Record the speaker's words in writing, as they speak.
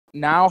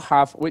now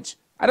have, which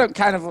I don't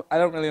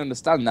really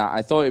understand that.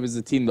 I thought it was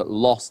the team that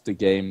lost the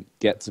game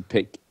get to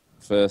pick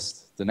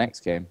first the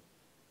next game.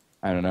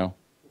 I don't know.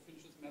 Who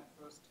finishes map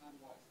first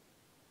time-wise?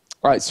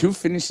 Right, so who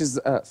finishes?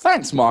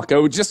 Thanks,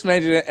 Marco. Just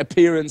made an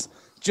appearance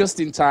just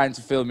in time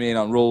to fill me in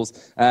on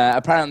rules.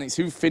 Apparently, it's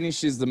who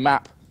finishes the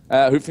map,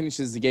 who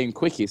finishes the game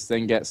quickest,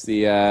 then gets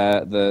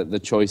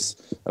the choice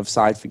of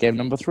side for game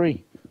number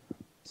 3.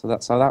 So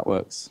that's how that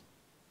works.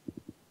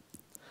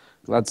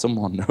 Glad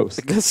someone knows.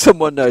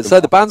 Someone knows.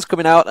 So the ban's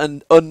coming out,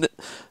 and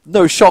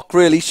no shock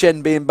really.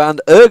 Shen being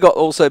banned, Urgot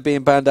also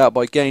being banned out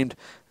by Gamed,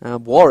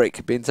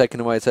 Warwick being taken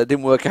away. So it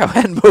didn't work out.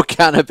 And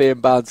Morgana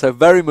being banned. So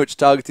very much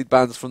targeted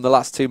bans from the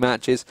last 2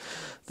 matches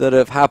that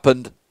have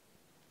happened.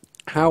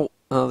 How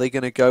are they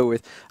going to go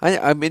with?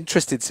 I'm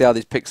interested to see how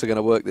these picks are going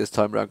to work this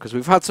time around, because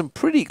we've had some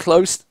pretty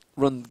close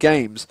run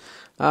games.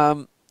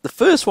 The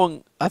first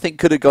one, I think,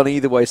 could have gone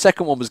either way.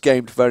 Second one was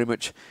gamed very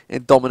much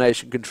in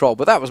domination control,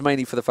 but that was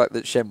mainly for the fact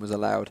that Shen was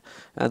allowed,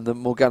 and the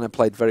Morgana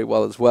played very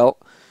well as well.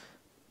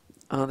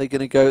 Are they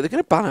going to go? They're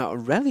going to ban out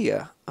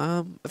Aurelia.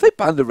 Have they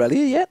banned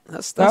Aurelia yet?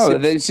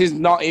 No, she's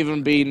not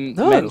even been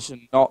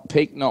mentioned, not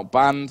picked, not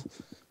banned.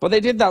 But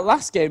they did that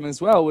last game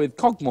as well with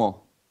Cogmore.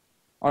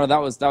 Oh no, that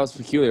was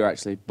peculiar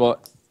actually,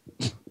 but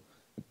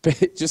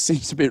it just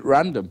seems a bit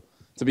random,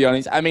 to be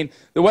honest. I mean,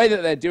 the way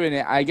that they're doing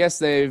it, I guess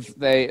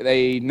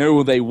they know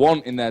what they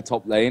want in their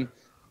top lane,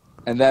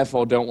 and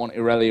therefore don't want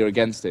Aurelia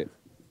against it.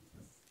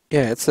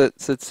 Yeah, it's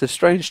a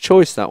strange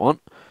choice, that one.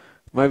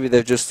 Maybe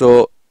they've just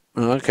thought,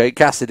 oh, okay,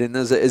 Cassidin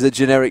is a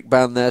generic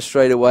ban there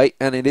straight away,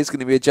 and it is going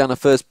to be a Janna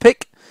first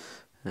pick,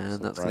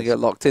 and that's going to get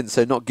locked in.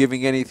 So not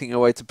giving anything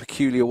away to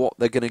Peculiar what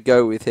they're going to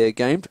go with here,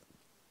 Gamed.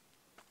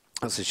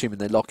 That's assuming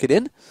they lock it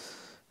in.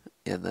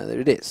 And there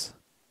it is.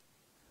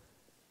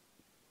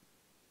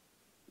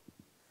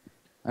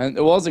 And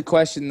there was a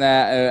question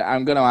there.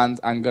 I'm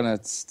gonna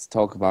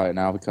talk about it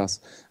now,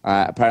 because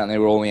apparently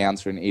we're only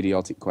answering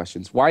idiotic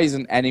questions. Why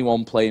isn't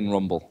anyone playing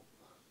Rumble?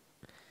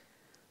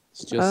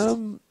 It's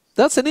just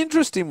that's an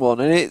interesting one,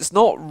 and it's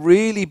not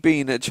really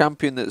been a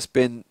champion that's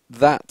been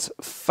that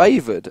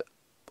favoured,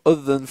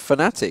 other than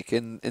Fnatic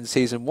in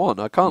Season 1.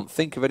 I can't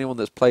think of anyone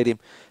that's played him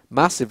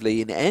massively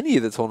in any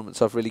of the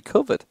tournaments I've really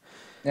covered.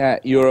 Yeah,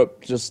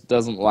 Europe just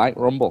doesn't like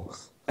Rumble.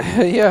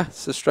 Yeah,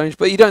 it's a strange,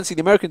 but you don't see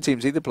the American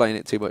teams either playing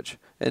it too much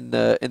in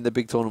the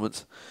big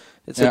tournaments.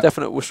 It's a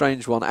definite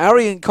strange one.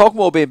 Ari and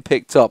Cogmore being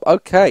picked up.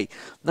 Okay,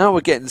 now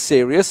we're getting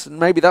serious, and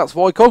maybe that's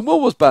why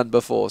Cogmore was banned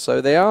before.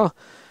 So they are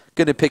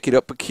going to pick it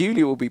up.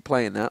 Peculiar will be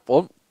playing that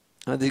one.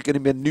 And there's going to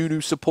be a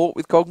Nunu support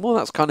with Cogmore.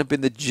 That's kind of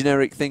been the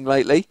generic thing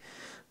lately.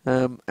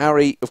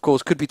 Ari, of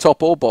course, could be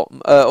top or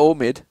bottom or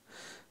mid.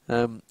 I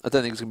don't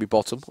think it's going to be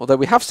bottom, although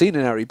we have seen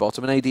an Ari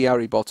bottom, an AD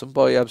Ari bottom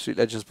by Absolute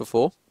Legends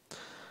before.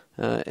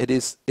 It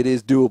is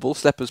doable.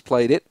 Slepper's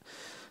played it.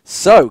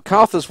 So,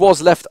 Karthus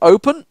was left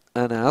open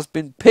and has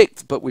been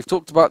picked, but we've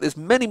talked about this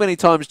many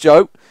times,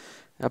 Joe,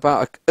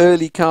 about an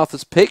early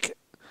Karthus pick.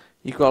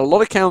 You've got a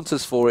lot of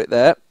counters for it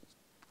there.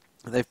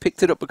 They've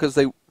picked it up because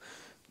they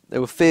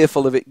were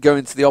fearful of it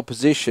going to the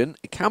opposition.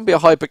 It can be a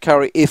hyper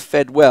carry if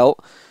fed well.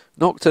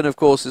 Nocturne, of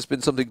course, has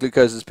been something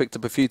Glucose has picked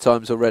up a few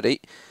times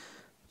already.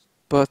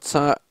 But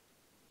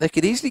they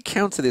could easily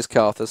counter this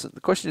Karthus. The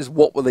question is,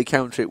 what will they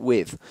counter it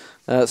with?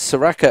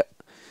 Soraka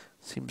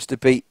seems to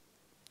be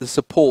the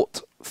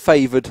support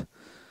favoured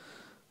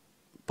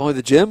by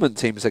the German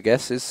teams, I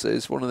guess.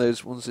 Is one of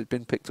those ones that's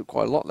been picked up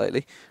quite a lot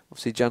lately.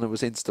 Obviously, Janna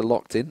was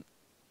insta-locked in.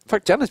 In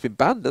fact, Janna's been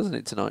banned, hasn't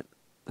it, tonight?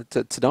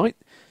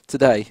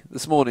 Today,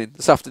 this morning,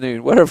 this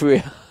afternoon, wherever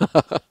we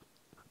are.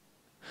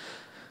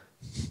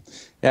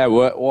 Yeah,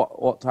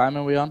 what time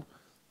are we on?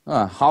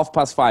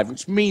 5:30,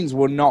 which means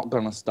we're not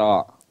going to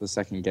start the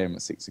second game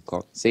at 6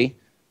 o'clock. See?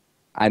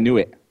 I knew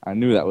it. I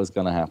knew that was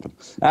going to happen.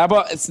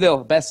 But it's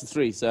still best of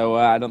 3, so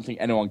I don't think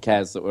anyone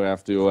cares that we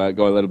have to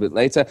go a little bit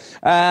later.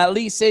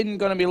 Leigh Sin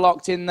going to be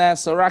locked in there.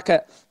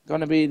 Soraka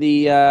going to be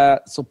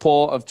the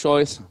support of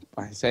choice.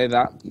 I say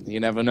that. You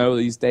never know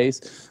these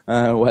days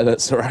whether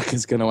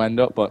Soraka's going to end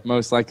up, but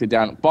most likely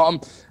down at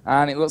bottom.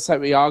 And it looks like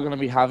we are going to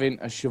be having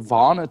a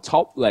Shyvana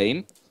top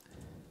lane.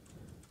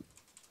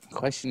 The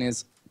question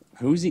is,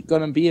 who's it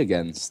going to be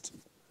against?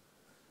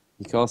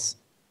 Because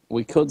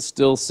we could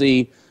still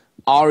see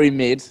Ari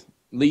mid,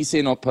 Leigh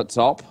Sin up at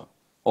top,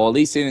 or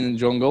Leigh Sin in the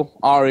jungle,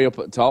 Ari up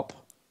at top.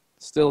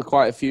 Still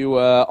quite a few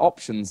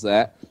options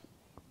there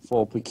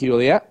for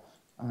Peculiar.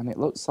 And it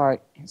looks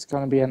like it's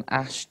going to be an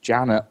Ashe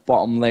Janna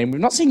bottom lane.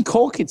 We've not seen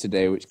Corki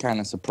today, which kind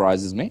of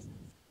surprises me.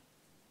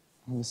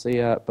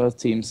 Obviously, both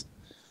teams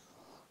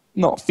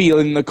not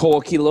feeling the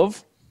Corki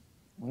love.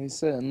 Well, he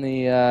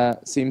certainly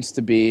seems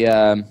to be,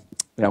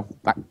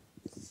 that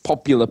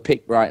popular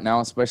pick right now,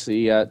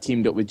 especially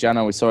teamed up with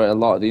Janna. We saw it a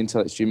lot at the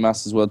Intel Extreme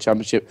Masters World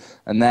Championship.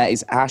 And there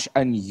is Ashe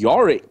and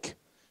Yorick.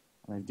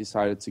 They've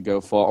decided to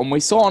go for. And we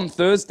saw on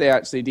Thursday,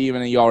 actually,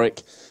 Deman and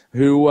Yorick,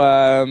 who,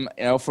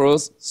 for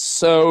us,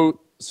 so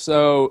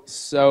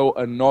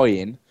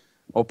annoying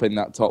up in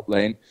that top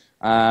lane.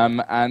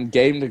 And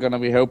Gamed are going to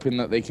be hoping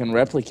that they can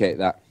replicate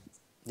that.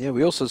 Yeah,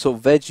 we also saw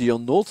Veggie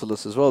on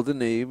Nautilus as well,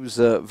 didn't he? He was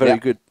a very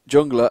good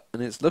jungler,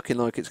 and it's looking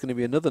like it's going to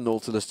be another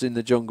Nautilus in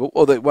the jungle.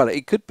 Although, well,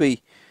 it could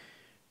be...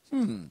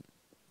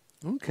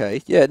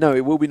 Okay, yeah, no,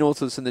 it will be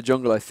Nautilus in the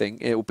jungle, I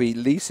think. It will be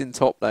Leigh in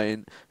top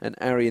lane and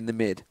Ari in the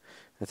mid.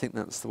 I think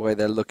that's the way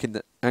they're looking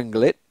to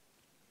angle it.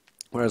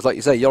 Whereas, like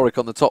you say, Yorick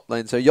on the top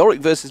lane. So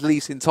Yorick versus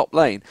Leigh in top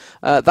lane.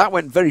 That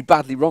went very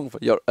badly wrong for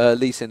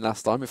Leigh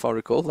last time, if I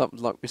recall. That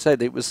was, like we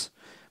said, it was...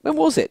 When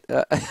was it?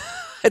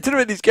 I don't know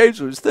when these games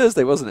were. It was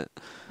Thursday, wasn't it?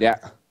 Yeah.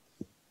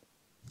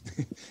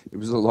 It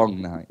was a long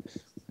night.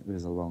 It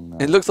was a long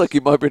night. It looks like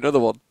it might be another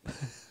one.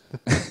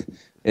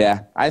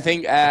 Yeah, I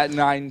think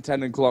 9,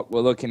 10 o'clock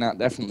we're looking at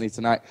definitely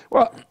tonight.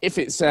 Well, if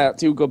it's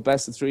 2 good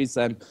best of 3s,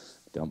 then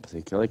don't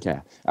particularly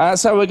care.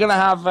 So we're going to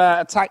have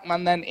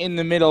Attackman then in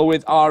the middle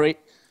with Ari.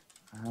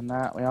 And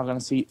we are going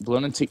to see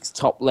Blunatic's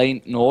top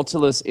lane,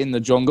 Nautilus in the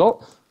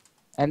jungle.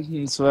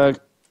 Entensberg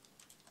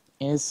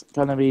is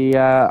going to be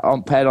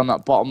paired on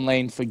that bottom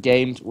lane for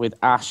games with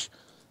Ash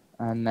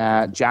and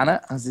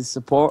Janet as his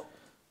support.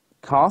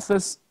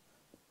 Karthus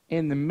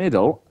in the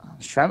middle.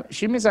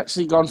 Shimmy's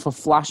actually gone for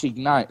Flash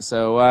Ignite,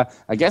 so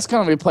I guess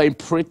going to be playing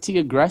pretty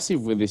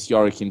aggressive with this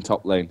Yorick in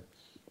top lane.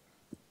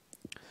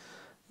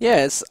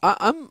 Yes,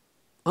 I'm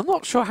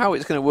not sure how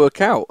it's going to work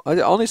out.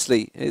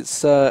 Honestly,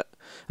 it's and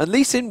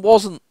Lee Sin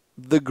wasn't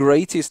the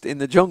greatest in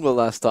the jungle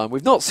last time.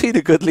 We've not seen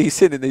a good Lee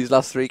Sin in these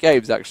last 3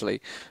 games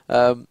actually.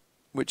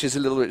 Which is a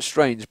little bit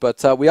strange,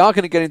 but we are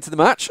going to get into the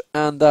match,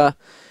 and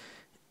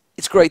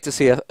it's great to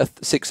see a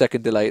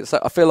 6-second delay.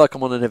 I feel like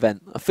I'm on an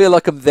event. I feel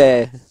like I'm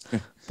there,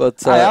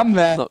 but I am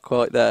there. Not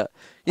quite there.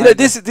 You know,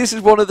 this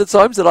is one of the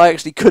times that I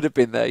actually could have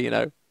been there. You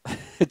know,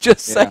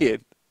 just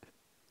saying.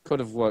 Could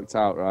have worked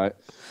out, right?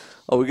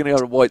 Oh, we're going to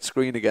have a white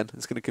screen again.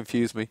 It's going to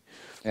confuse me.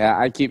 Yeah,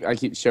 I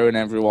keep showing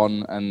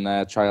everyone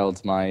and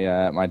child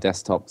my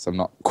desktop because I'm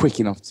not quick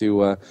enough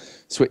to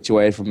switch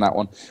away from that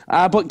one.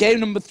 But game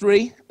number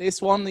 3, this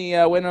one,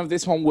 the winner of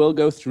this one will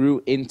go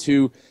through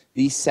into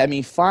the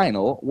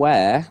semi-final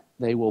where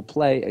they will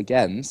play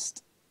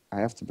against. I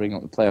have to bring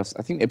up the playoffs.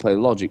 I think they play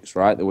Logix,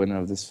 right? The winner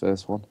of this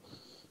first one.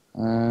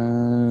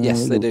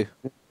 Yes, they do.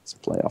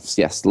 Playoffs,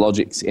 yes.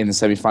 Logix in the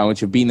semi-final, which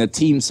have been the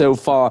team so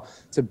far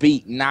to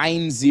beat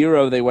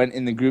 9-0. They went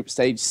in the group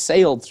stage,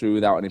 sailed through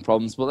without any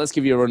problems. But let's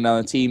give you a rundown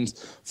of teams.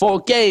 For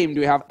game, do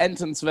we have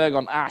Entensberg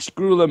on Ash,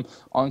 Grulum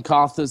on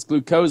Karthus,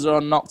 Glucosa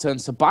on Nocturne,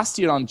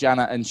 Sebastian on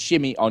Janna, and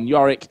Shimmy on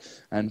Yorick.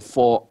 And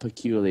for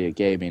Peculiar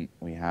Gaming,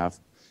 we have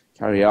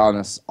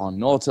Carianus on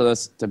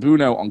Nautilus,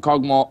 Tabuno on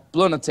Cogmore,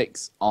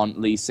 Blunatics on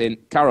Lee Sin,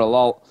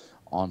 Carolol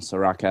on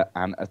Soraka,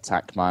 and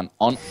Attackman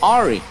on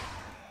Ari.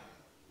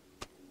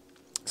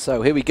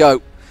 So here we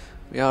go.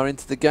 We are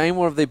into the game.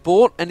 What have they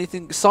bought?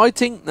 Anything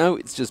exciting? No,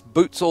 it's just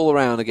boots all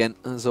around again,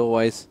 as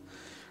always.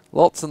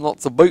 Lots and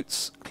lots of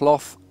boots,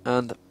 cloth,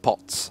 and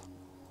pots.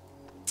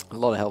 A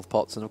lot of health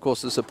pots, and of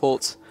course the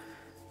supports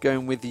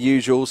going with the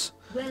usuals,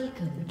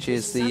 which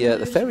is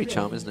the fairy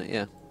charm, isn't it?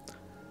 Yeah.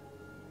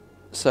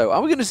 So,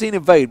 are we going to see an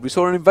invade? We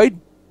saw an invade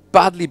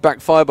badly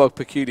backfire by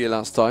Peculiar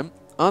last time.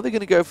 Are they going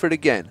to go for it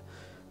again?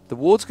 The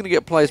ward's going to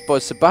get placed by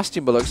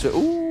Sebastian below. So,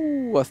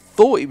 ooh, I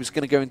thought he was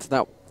going to go into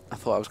that. I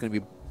thought that was going to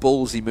be a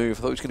ballsy move.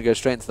 I thought he was going to go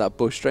straight into that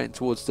bush, straight in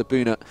towards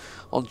Tabuna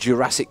on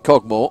Jurassic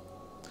Cogmore.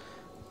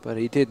 But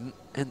he didn't.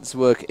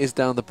 Entensberg is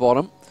down the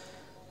bottom.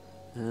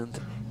 And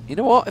you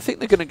know what? I think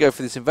they're going to go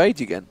for this invade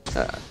again.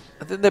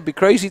 I think they'd be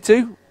crazy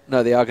too.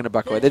 No, they are going to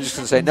back away. They're just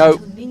going to say, no,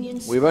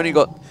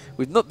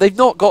 they've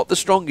not got the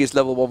strongest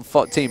level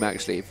 1 team,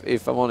 actually,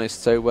 if I'm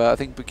honest. So I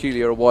think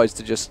Peculiar are wise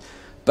to just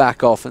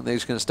back off, and they're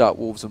just going to start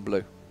Wolves and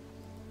Blue.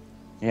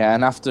 Yeah,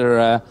 and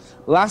after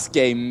last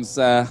game's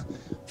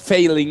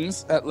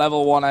failings at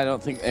level 1, I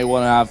don't think they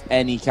want to have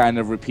any kind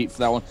of repeat for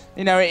that one.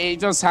 You know, it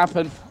does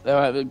happen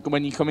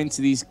when you come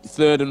into these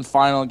third and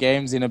final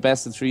games in a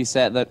best-of-3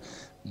 set that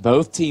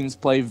both teams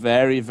play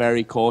very,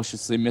 very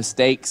cautiously.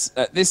 Mistakes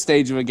at this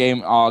stage of a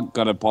game are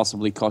going to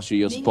possibly cost you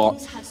your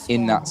spot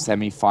in that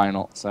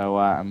semi-final. So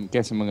I'm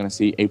guessing we're going to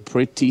see a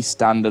pretty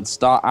standard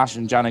start. Ash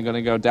and Jan are going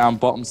to go down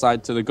bottom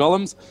side to the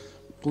Golems.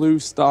 Blue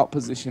start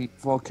position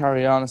for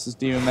Carianus, as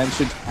Deman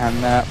mentioned.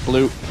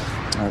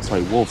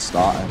 And Wolves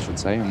start, I should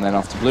say. And then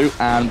off to Blue.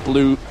 And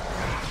Blue...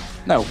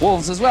 No,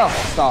 Wolves as well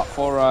start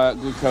for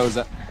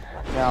Glucosa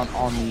down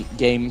on the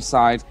game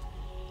side.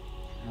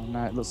 And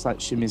it looks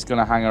like Shimmy's going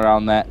to hang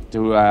around there,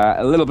 do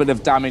a little bit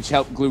of damage,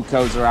 help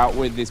Glucosa out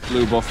with this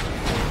blue buff,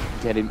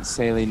 get him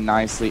sailing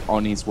nicely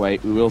on his way.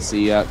 We will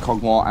see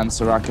Cogmore and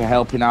Soraka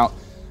helping out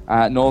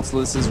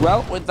Nautilus as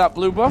well with that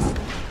blue buff.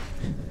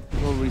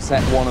 We'll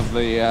reset one of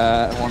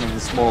the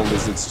small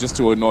lizards just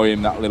to annoy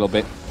him that little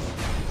bit.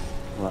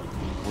 But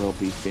will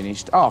be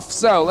finished off.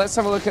 So let's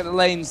have a look at the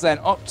lanes then.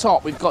 Up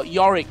top, we've got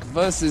Yorick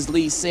versus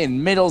Lee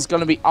Sin. Middle's going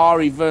to be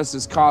Ari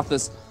versus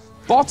Karthus.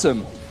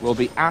 Bottom will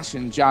be Ash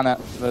and Janna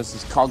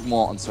versus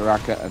Cogmore and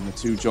Soraka, and the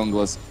two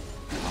junglers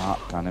are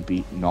going to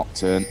be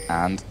Nocturne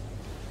and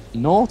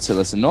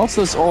Nautilus. And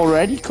Nautilus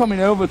already coming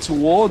over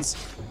towards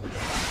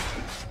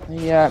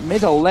the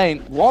middle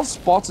lane. Was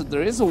spotted.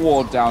 There is a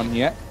ward down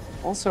here.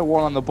 Also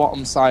one on the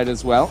bottom side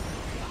as well.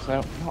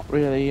 So not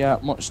really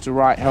much to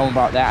write home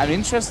about there. I'm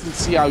interested to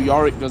see how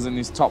Yorick does in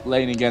his top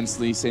lane against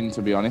Lee Sin,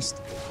 to be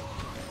honest.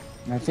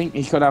 And I think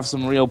he could have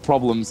some real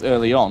problems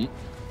early on.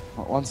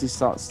 But once he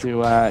starts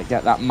to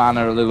get that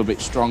mana a little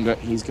bit stronger,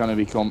 he's going to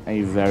become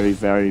a very,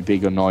 very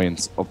big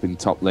annoyance up in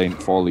top lane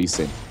for Lee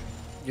Sin.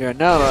 Yeah,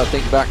 now that I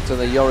think back to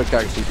the Yorick,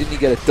 actually, didn't he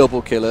get a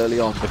double kill early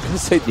on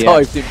because they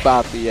dived him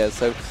badly? Yeah,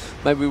 so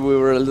maybe we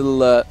were a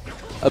little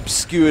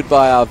obscured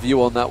by our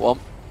view on that one.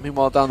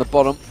 Meanwhile, down the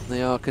bottom,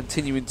 they are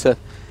continuing to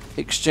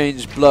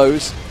exchange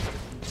blows.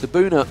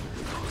 Sabuna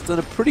has done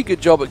a pretty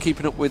good job at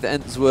keeping up with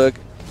Enswerg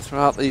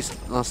throughout these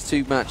last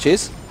 2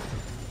 matches.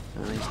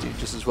 He's doing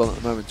just as well at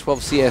the moment.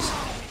 12 CS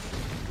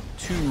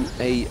to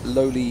a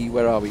lowly,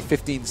 where are we?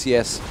 15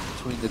 CS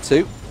between the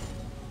two.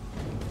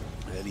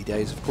 Early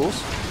days, of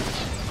course.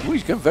 Ooh,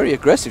 he's going very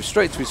aggressive,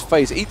 straight to his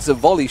face. Eats a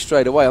volley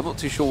straight away. I'm not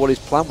too sure what his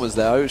plan was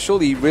there.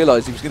 Surely he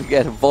realised he was going to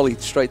get a volley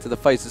straight to the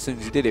face as soon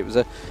as he did it.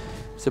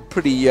 It's a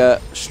pretty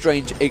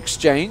strange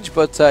exchange,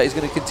 but he's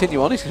going to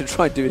continue on. He's going to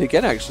try and do it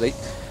again, actually,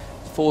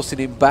 forcing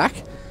him back.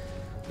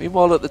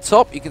 Meanwhile, at the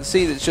top, you can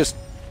see that it's just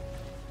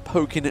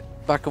poking it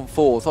back and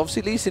forth.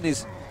 Obviously, Lee Sin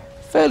is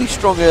fairly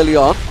strong early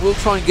on. We'll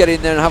try and get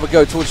in there and have a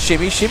go towards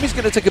Shimmy. Shimmy's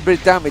going to take a bit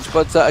of damage,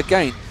 but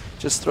again,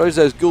 just throws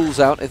those ghouls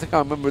out. I think I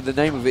remember the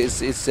name of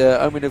it. It's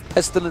Omen of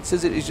Pestilence,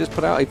 is it? He's just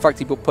put out. In fact,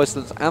 he put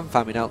Pestilence and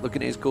Famine out,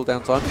 looking at his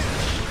cooldown time.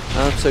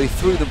 So he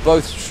threw them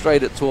both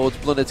straight towards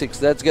Blunetix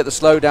there to get the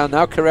slowdown.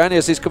 Now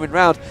Karanius is coming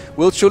round.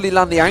 Will surely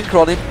land the anchor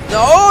on him.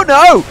 Oh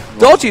no!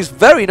 Dodges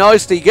very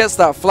nicely. He gets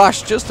that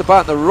flash just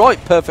about the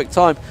right perfect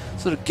time.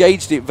 Sort of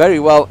gauged it very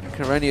well.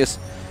 Karanius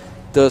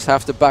does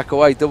have to back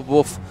away.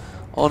 Double buff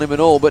on him and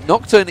all. But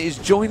Nocturne is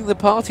joining the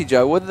party,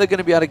 Joe. Whether they're going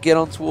to be able to get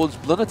on towards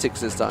Blunetix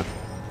this time.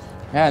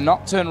 Yeah,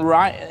 Nocturne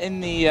right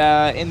in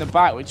the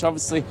back, which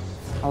obviously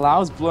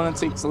allows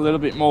Blunetix a little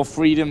bit more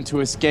freedom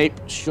to escape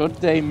should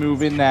they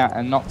move in there,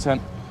 and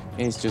Nocturne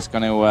is just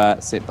going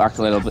to sit back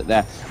a little bit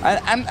there.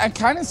 And I'm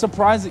kind of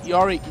surprised that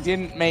Yorick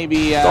didn't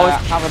maybe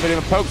have a bit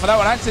of a poke for that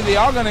one. Actually, they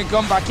are going to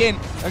come back in,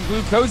 and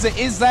Glucosa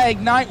is there.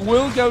 Ignite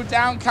will go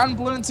down. Can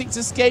Blunetix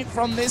escape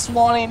from this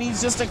one? He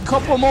needs just a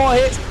couple more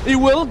hits. He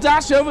will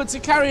dash over to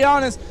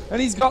Carianis, and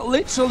he's got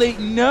literally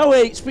no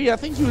HP. I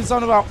think he was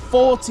on about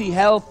 40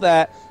 health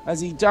there as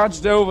he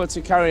dodged over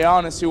to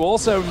Carianis, who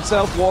also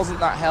himself wasn't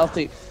that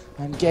healthy,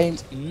 and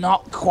Games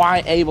not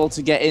quite able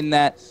to get in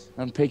there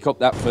and pick up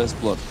that first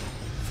blood.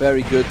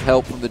 Very good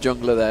help from the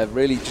jungler there.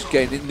 Really just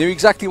knew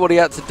exactly what he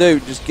had to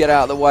do. Just get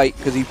out of the way,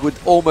 because he would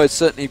almost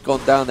certainly have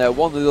gone down there.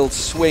 One little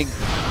swing,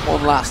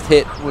 one last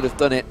hit would have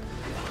done it.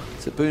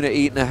 Sabuna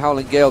eating a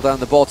Howling Gale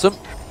down the bottom.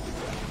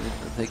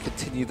 And they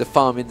continue the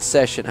farming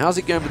session. How's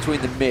it going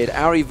between the mid?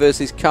 Ari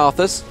versus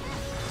Karthus.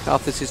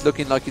 Karthus is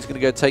looking like he's going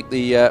to go take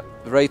the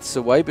Wraiths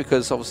away,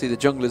 because obviously the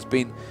jungler's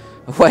been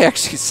away.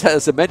 Actually,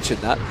 as I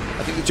mentioned that,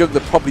 I think the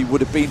jungler probably would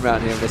have been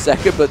around here in a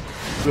second, but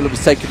Grillum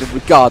has taken them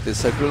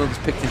regardless. So Grillum's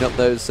picking up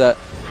those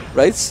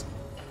Wraiths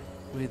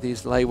with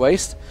his Leigh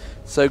waste.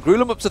 So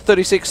Grillum up to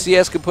 36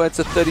 CS compared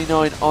to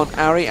 39 on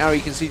Ari. Ari,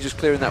 you can see just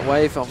clearing that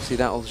wave. Obviously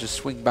that will just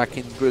swing back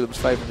in Grillum's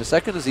favour in a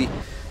second as he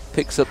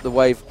picks up the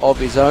wave of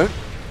his own.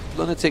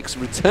 Blunetix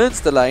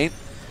returns the lane,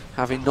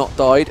 having not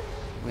died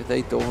with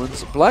a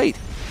Doran's Blade.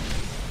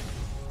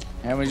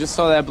 And we just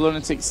saw there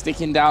Blunetix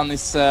sticking down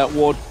this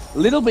ward a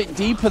little bit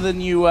deeper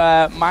than you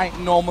might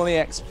normally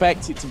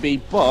expect it to be,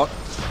 but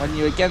when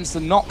you're against the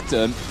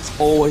Nocturne, it's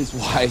always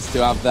wise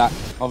to have that.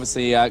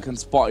 Obviously, can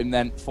spot him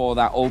then for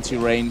that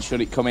ulti range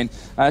should it come in.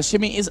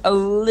 Shimmy is a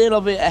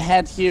little bit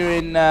ahead here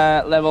in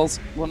levels.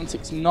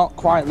 Blunetix not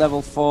quite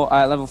level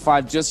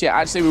 5 just yet.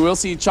 Actually, we will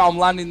see Charm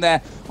landing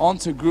there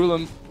onto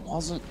Grillum.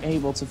 Wasn't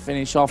able to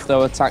finish off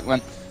though.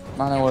 Attackman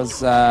mana was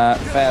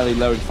fairly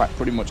low, in fact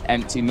pretty much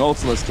empty.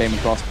 Nautilus came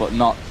across but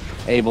not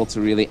able to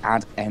really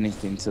add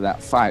anything to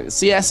that fight.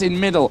 CS in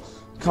middle,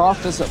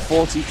 Karthus at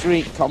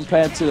 43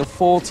 compared to the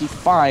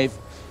 45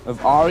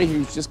 of Ari,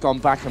 who's just gone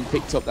back and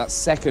picked up that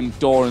second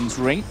Doran's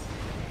ring.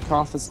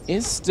 Karthus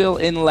is still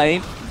in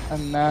lane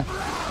and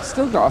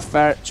still got a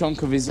fair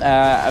chunk of his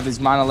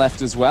mana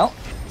left as well.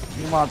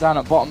 Meanwhile, down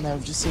at bottom there,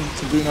 we've just seen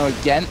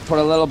Tabuno again put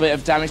a little bit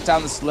of damage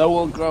down. The slow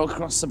will grow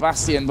across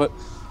Sebastian, but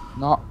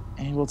not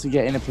able to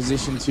get in a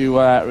position to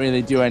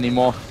really do any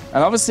more.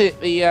 And obviously,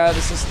 the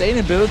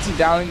sustainability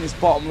down in this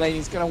bottom lane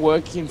is going to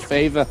work in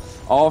favour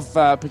of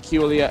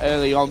Peculiar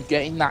early on,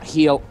 getting that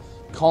heal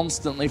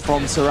constantly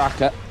from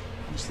Soraka.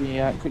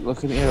 Actually, quick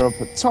look at here up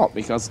at top,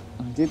 because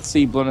I did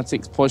see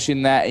Blunetix push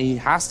in there. He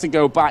has to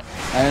go back,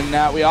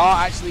 and we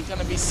are actually going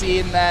to be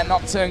seeing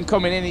Nocturne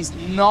coming in. He's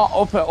not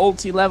up at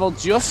ulti level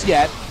just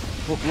yet,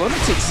 but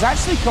Blunetix has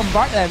actually come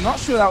back there. I'm not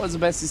sure that was the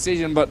best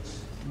decision, but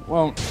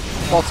won't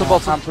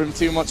hamper him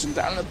too much. And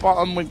down at the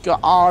bottom, we've got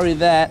Ari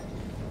there.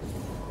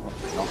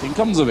 Nothing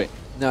comes of it.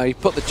 No, he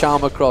put the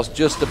charm across,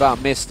 just about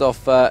missed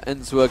off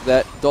Enswerg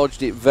there.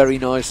 Dodged it very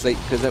nicely,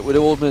 because that would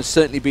have almost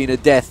certainly been a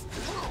death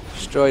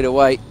straight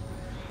away.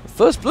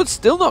 First blood's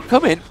still not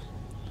coming,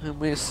 and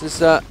this is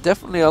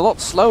definitely a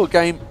lot slower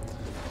game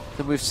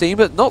than we've seen,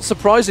 but not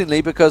surprisingly,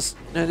 because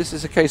this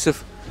is a case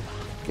of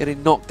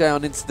getting knocked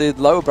down into the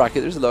lower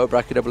bracket. There's a lower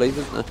bracket, I believe,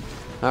 isn't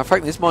there? In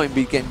fact, this might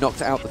be getting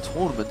knocked out the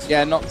tournament.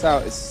 Yeah, knocked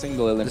out. It's a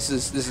single elim. This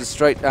is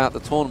straight out the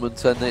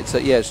tournament, and it's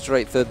yeah,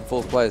 straight third and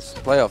fourth players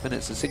playoff, and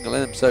it's a single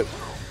elim. So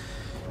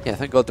yeah,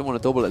 thank God I don't want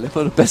a double elim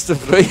on a best of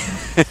 3.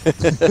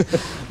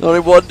 Not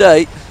in one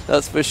day,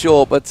 that's for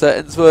sure. But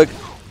Ensberg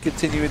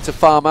continuing to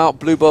farm out.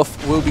 Blue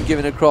buff will be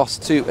given across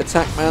to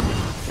Attackman,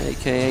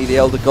 aka the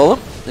Elder Golem,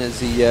 as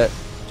he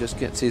just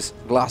gets his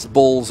glass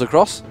balls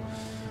across,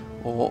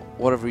 or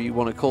whatever you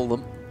want to call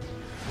them.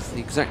 The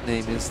exact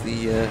name is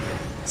the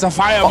it's a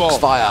fireball.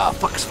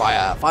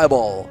 Foxfire,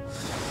 fireball.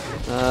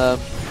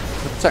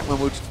 Attackman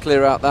will just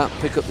clear out that,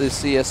 pick up the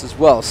CS as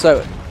well.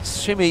 So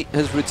Shimmy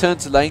has returned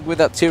to lane with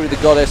that Tear of the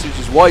Goddess, which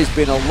is why he's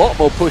been a lot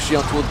more pushy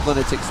on towards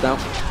Lunatics now.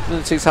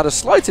 Lunatics had a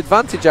slight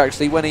advantage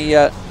actually when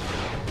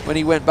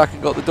he went back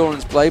and got the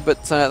Doran's blade,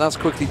 but that's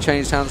quickly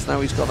changed hands now.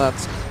 He's got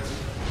that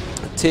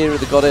Tear of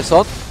the Goddess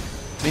on.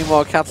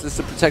 Meanwhile, Catalysts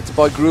are protected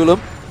by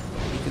Grulum.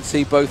 You can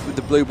see both with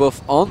the blue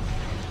buff on.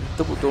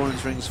 Double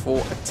Doran's rings for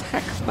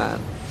Attackman.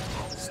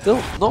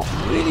 Still not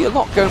really a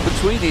lot going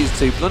between these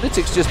two.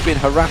 Lunatics just been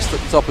harassed at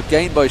the top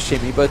again by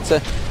Shimmy, but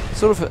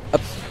sort of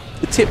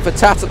a tip for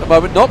tat at the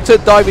moment.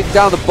 Nocturne diving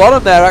down the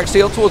bottom there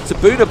actually on towards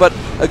Tabuna, but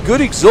a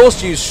good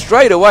exhaust use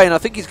straight away, and I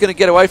think he's going to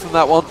get away from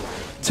that one.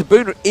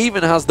 Tabuna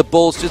even has the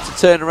balls just to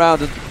turn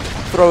around and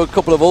throw a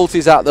couple of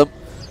ultis at them.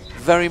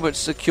 Very much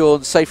secure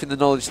and safe in the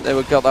knowledge that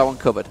they got that one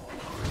covered.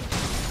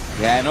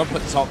 Yeah, and up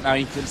at top now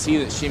you can see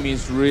that Shimmy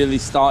is really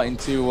starting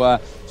to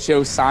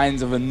show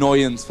signs of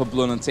annoyance for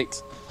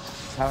Lunatics.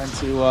 He's having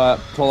to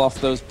pull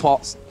off those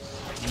pots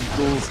and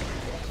ghouls,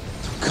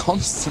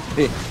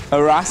 constantly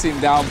harassing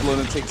down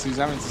Lunatics, who's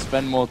having to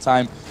spend more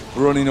time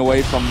running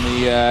away from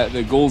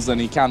the ghouls than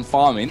he can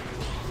farming.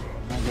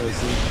 There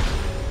goes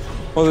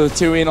the other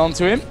two in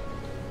onto him.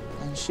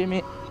 And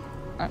Shimmy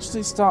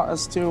actually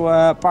starts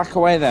to back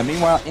away there.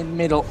 Meanwhile, in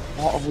middle,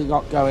 what have we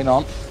got going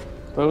on?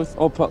 Both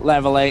up at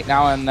level 8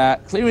 now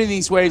and clearing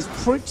these waves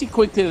pretty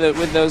quickly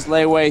with those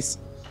layaways.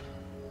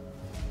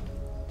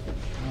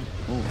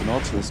 Oh,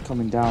 Nautilus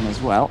coming down as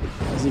well.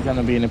 Is he going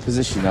to be in a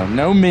position though?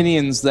 No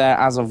minions there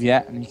as of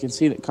yet, and you can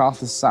see that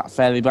Karthus sat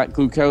fairly back.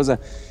 Glucosa,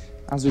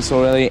 as we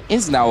saw earlier,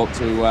 is now up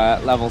to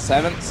level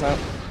 7, so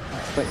I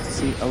expect to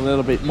see a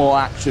little bit more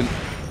action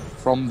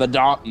from the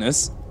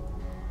darkness.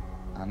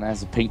 And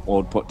there's a pink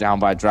ward put down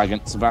by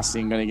Dragon.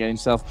 Sebastian going to get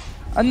himself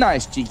a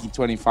nice cheeky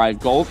 25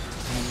 gold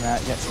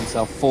and gets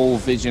himself full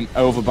vision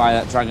over by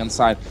that Dragon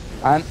side.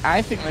 And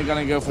I think they're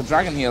going to go for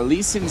Dragon here.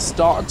 Lee Sin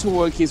started to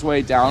work his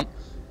way down.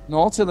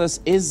 Nautilus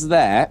is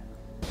there.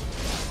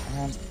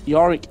 And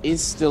Yorick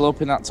is still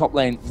up in that top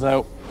lane,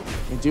 though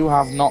we do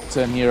have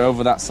Nocturne here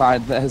over that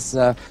side. There's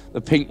the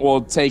pink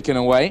ward taken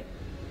away.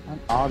 And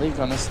are they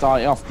going to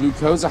start it off?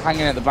 Glucosa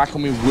hanging at the back,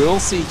 and we will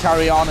see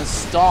Cariana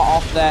start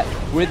off there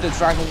with the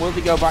Dragon. Will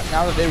they go back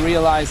now that they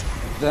realise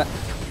that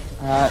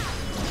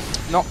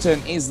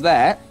Nocturne is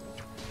there?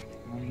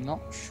 I'm not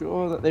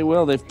sure that they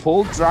will. They've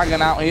pulled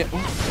Dragon out here.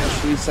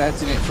 Just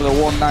resetting it for the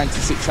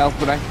 196 health,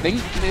 but I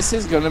think this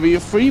is going to be a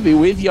freebie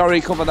with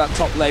Yorick up at that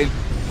top lane,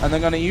 and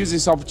they're going to use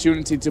this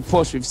opportunity to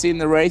push. We've seen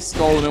the Wraith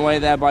stolen away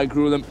there by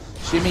Grulum.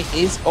 Shimmy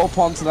is up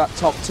onto that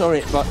top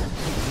turret, but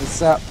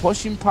his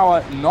pushing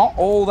power not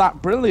all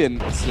that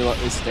brilliant still at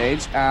this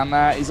stage,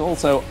 and he's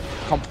also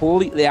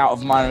completely out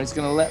of mana. He's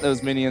going to let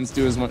those minions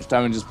do as much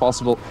damage as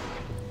possible,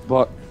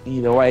 but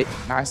either way,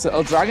 nice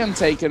little Dragon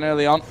taken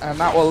early on, and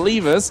that will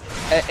leave us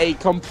at a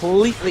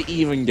completely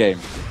even game.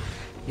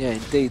 Yeah,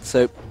 indeed.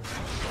 So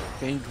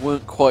games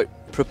weren't quite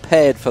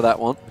prepared for that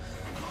one,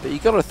 but you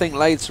got to think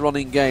later on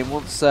in game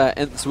once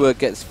Ensworth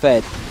gets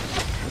fed,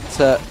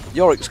 that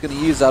Yorick's going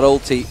to use that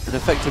ulti and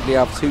effectively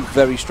have two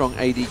very strong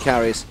AD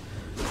carries.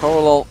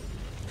 Coralol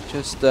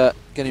just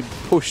getting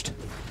pushed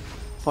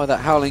by that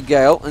Howling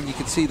Gale, and you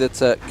can see that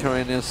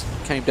Carinas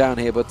came down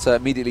here, but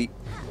immediately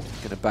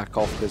going to back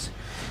off because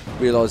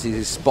he realises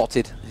he's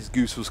spotted. His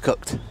goose was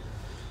cooked,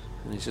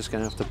 and he's just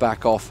going to have to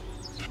back off.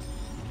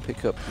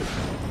 Pick up.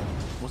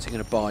 What's he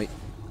going to buy?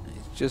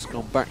 He's just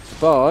gone back to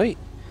buy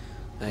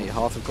a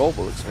hearth of gold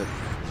bullets for him.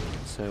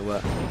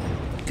 So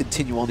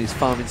continue on his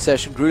farming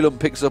session. Grulum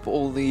picks up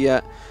all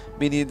the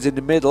minions in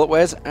the middle.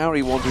 Where's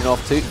Ari wandering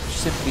off to?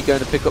 Simply going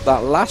to pick up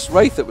that last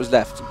Wraith that was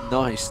left.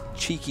 Nice,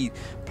 cheeky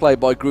play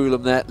by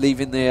Grulum there,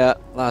 leaving the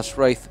last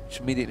Wraith, which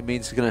immediately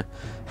means he's going to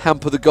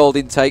hamper the gold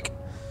intake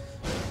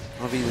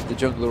of either the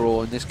jungler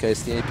or, in this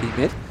case, the AP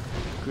mid.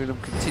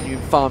 Grulum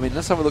continuing farming.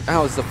 Let's have a look.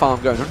 How is the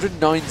farm going?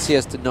 109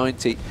 CS to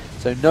 90.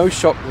 So no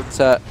shock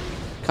that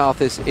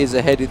Karthus is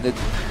ahead in the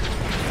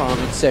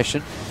farming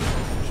session.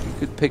 You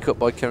could pick up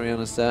by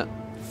Carianas there,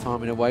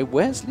 farming away.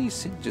 Where's Leigh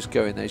Sin just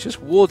going there? He's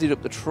just warded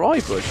up the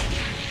tri-bush.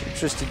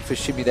 Interesting for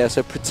Shimmy there.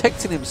 So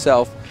protecting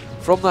himself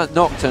from that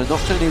Nocturne.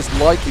 Nocturne is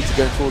likely to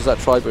go towards that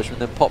tri-bush and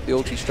then pop the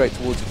ulti straight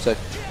towards him. So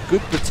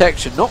good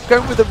protection. Not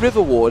going with the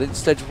river ward.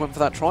 Instead just went for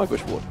that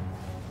tri-bush ward.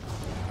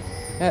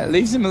 Yeah, it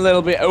leaves him a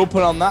little bit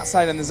open on that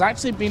side, and there's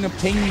actually been a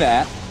ping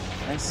there.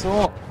 I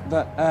saw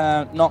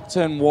that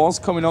Nocturne was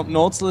coming up.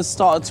 Nautilus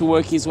started to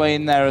work his way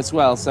in there as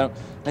well, so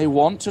they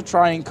want to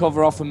try and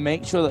cover off and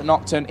make sure that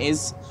Nocturne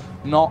is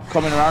not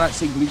coming around.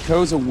 Actually,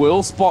 Glucosa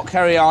will spot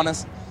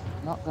Carianis.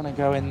 Not going to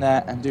go in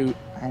there and do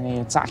any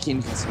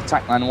attacking because the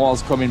attack line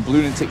was coming.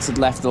 Lunatics had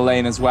left the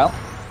lane as well.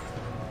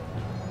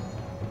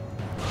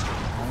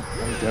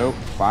 And they go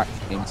back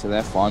into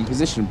their farm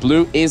position.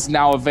 Blue is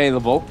now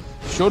available.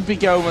 Should be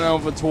going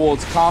over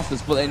towards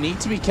Carthus, but they need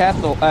to be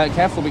careful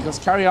because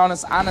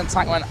Carianis and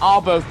Attackman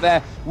are both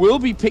there. Will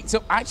be picked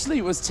up. Actually,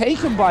 it was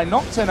taken by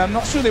Nocturne. I'm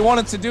not sure they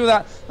wanted to do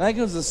that. There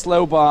goes the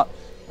slow bar,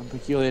 and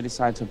Peculiar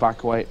decided to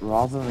back away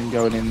rather than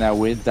going in there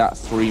with that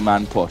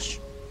 3-man push.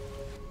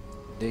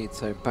 Indeed,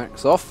 so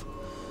backs off.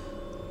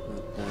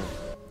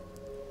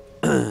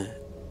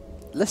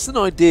 Less than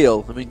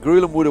ideal. I mean,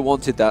 Grulum would have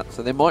wanted that,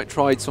 so they might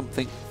try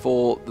something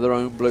for their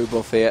own blue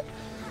buff here.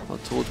 On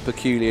towards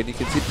Peculiar, and you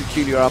can see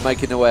Peculiar are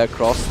making their way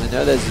across. They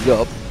know there's a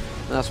up,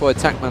 and that's why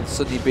Attackman's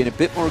suddenly been a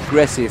bit more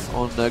aggressive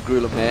on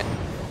Grulum here.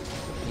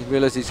 He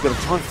realises he's got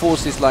to try and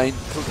force his lane,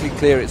 quickly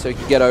clear it so he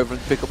can get over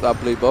and pick up that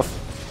blue buff.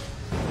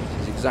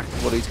 This is exactly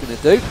what he's going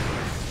to do.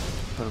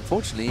 But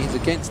unfortunately, he's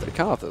against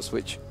Carthus,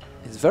 which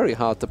is very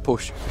hard to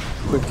push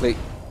quickly.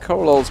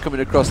 Coralol's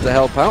coming across to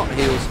help out.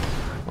 Heals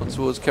on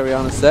towards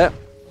Carianis there.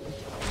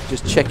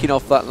 Just checking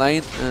off that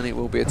lane, and it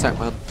will be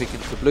Attackman picking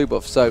up the blue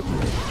buff. So,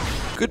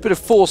 good bit of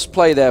forced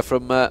play there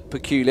from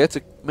Peculiar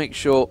to make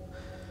sure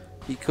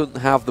he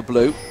couldn't have the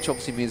blue, which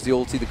obviously means the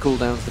ulti, the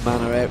cooldowns, the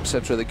mana,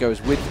 etc. that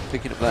goes with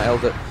picking up that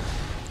Elder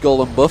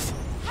Golem buff.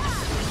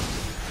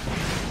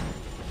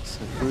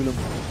 So Grulum,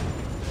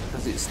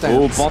 as it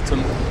stands. Oh,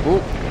 bottom.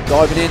 Oh,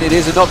 diving in, it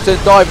is a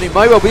Nocturne diving in.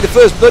 May well be the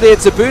first blood here.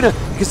 Tabuna,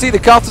 you can see the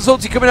Carthus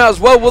ulti coming out as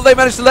well. Will they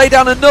manage to lay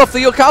down enough? The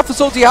Carthus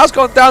ulti has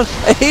gone down.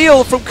 A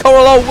heal from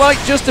Coralol might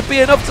just to be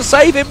enough to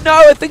save him. No,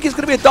 I think it's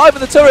going to be a dive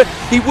in the turret.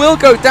 He will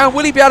go down.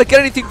 Will he be able to get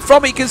anything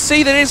from it? You can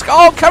see that it's...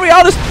 Oh,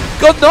 Carianis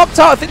got knocked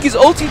out. I think his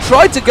ulti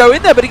tried to go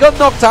in there, but he got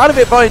knocked out of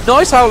it by a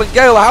nice Howling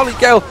Gale. Howling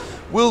Gale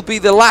will be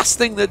the last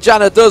thing that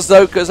Janna does,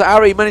 though, because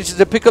Ari manages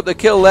to pick up the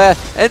kill there.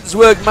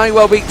 Enswerg may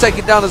well be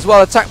taken down as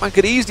well. Attackman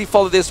could easily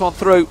follow this one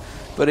through,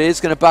 but it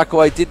is going to back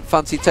away. Didn't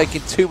fancy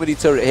taking too many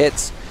turret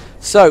hits.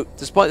 So,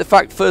 despite the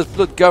fact first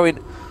blood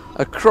going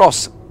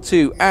across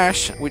to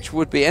Ash, which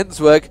would be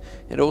Enswerg,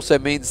 it also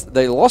means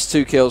they lost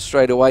 2 kills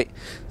straight away.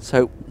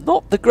 So,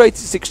 not the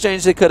greatest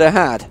exchange they could have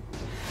had.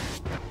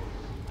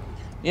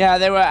 Yeah,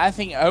 they were, I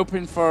think,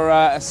 hoping for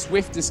a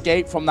swift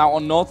escape from that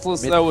one.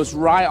 Nautilus, though, was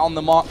right on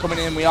the mark coming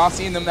in. We are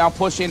seeing them now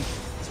pushing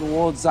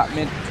towards that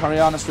mid.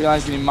 Carianis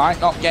realizing he might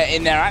not get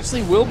in there.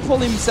 Actually will pull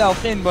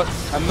himself in, but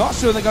I'm not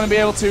sure they're going to be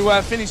able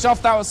to finish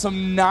off. That was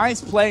some nice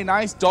play,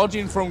 nice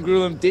dodging from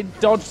Grulum. Did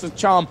dodge the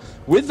charm.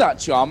 With that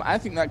charm, I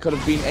think that could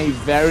have been a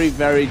very,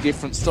 very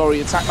different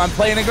story. Attackman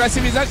playing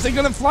aggressive. He's actually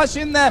going to flash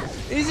in there.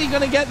 Is he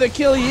going to get the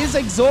kill? He is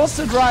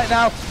exhausted right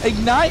now.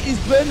 Ignite is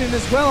burning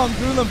as well on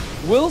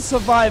Grulum. Will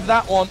survive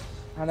that one.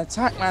 And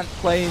Attackman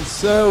playing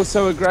so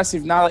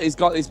aggressive now that he's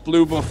got this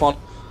blue buff on.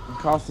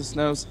 Carthus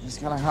knows he's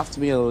going to have to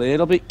be a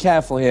little bit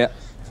careful here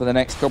for the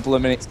next couple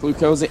of minutes.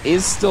 Glucosa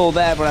is still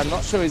there, but I'm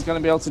not sure he's going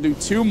to be able to do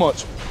too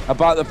much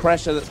about the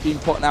pressure that's been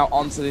put out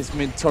onto this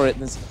mid turret.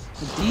 There's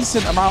a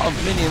decent amount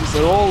of minions.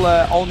 They're all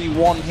only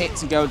one hit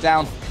to go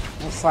down.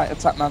 Looks like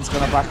Attackman's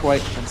going to back away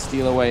and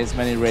steal away as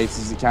many wraiths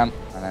as he can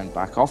and then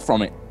back off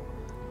from it.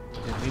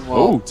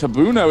 Oh,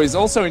 Tabuno is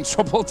also in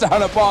trouble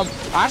down at bottom.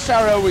 Ash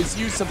Arrow is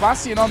used.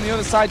 Sebastian on the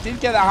other side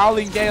did get a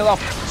Howling Gale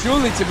off.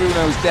 Surely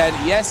Tabuno's dead.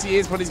 Yes, he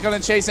is, but he's going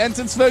to chase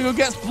Entensberg, who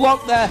gets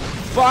blocked there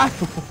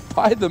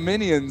by the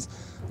minions.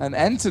 And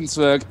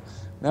Entensberg,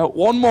 now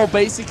one more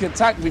basic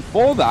attack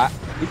before that,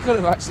 he could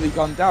have actually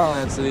gone down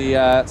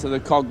there to the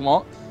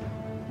Cogmot.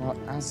 But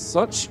as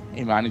such,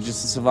 he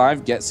manages to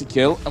survive, gets a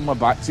kill, and we're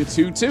back to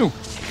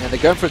 2-2. Yeah, they're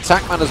going for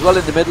Attackman as well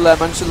in the middle there.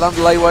 Managed to land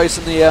Leigh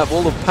on the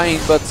Wall of Pain,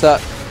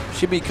 but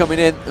Shimmy coming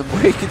in,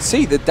 and we can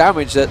see the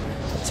damage that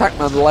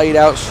Attackman laid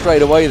out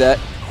straight away there.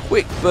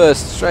 Quick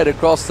burst straight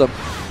across them.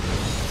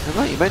 And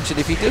like you mentioned,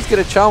 if he does get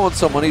a charm on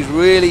someone, he's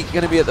really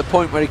going to be at the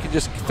point where he can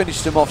just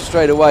finish them off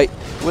straight away.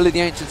 Willie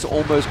the Ancient's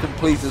almost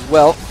complete as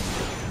well.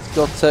 He's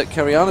got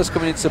Carianis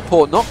coming in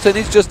support. Nocturne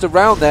is just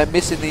around there,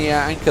 missing the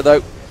anchor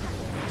though.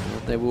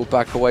 And they will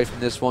back away from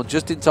this one,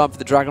 just in time for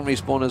the Dragon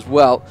respawn as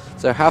well.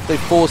 So have they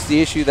forced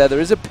the issue there?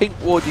 There is a pink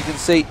ward you can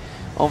see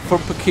on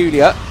from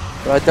Peculiar.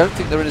 But I don't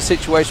think they're in a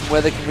situation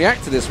where they can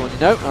react to this one, you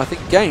know. And I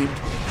think gamed,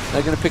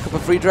 they're going to pick up a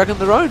free Dragon of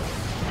their own.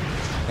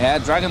 Yeah,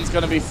 Dragon's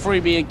going to be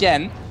freebie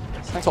again.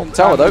 Top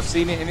tower, though. We've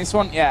seen it in this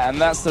one. Yeah, and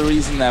that's the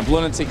reason there.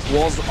 Lunatics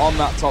was on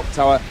that top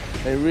tower.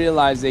 They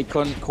realized they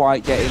couldn't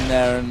quite get in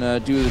there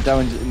and do the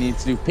damage that they needed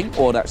to do. Pink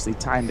ward actually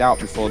timed out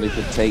before they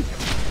could take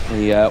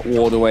the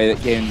ward away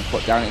that Gamed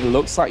put down. It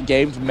looks like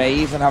Gamed may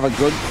even have a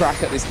good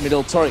crack at this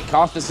middle turret.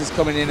 Carthus is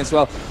coming in as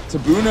well.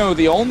 Tabuno,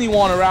 the only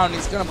one around,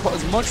 he's going to put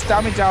as much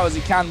damage out as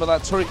he can, but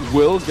that turret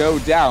will go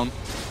down.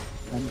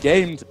 And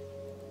Gamed,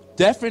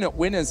 definite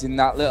winners in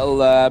that little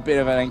bit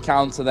of an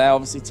encounter there.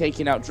 Obviously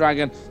taking out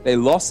Dragon. They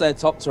lost their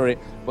top turret,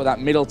 but that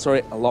middle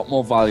turret, a lot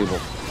more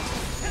valuable.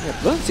 Yeah,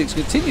 Bluntics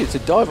continue to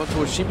dive up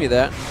towards Shimmy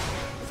there,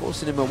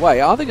 forcing him away.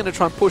 Are they going to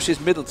try and push his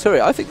middle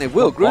turret? I think they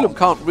will. Grulum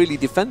can't really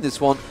defend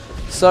this one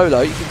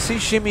solo. You can see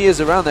Shimmy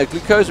is around there.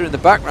 Glucosa in the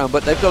background,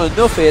 but they've got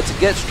enough here to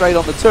get straight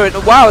on the turret.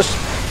 And wow,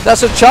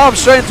 that's a charm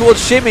straight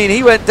towards Shimmy, and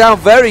he went down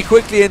very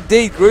quickly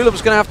indeed.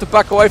 Grulum's going to have to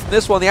back away from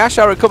this one. The Ash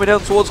Arrow coming down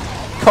towards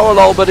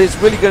Coralol, but it's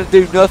really going to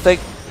do nothing.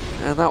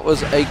 And that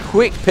was a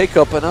quick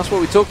pickup, and that's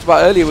what we talked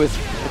about earlier with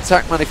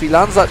Attackman. If he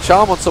lands that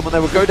charm on someone, they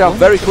will go down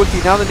very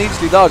quickly. Now the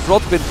needlessly large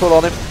rod's been put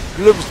on him.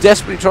 Grulum's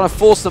desperately trying to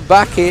force them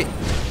back here.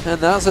 And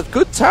that's a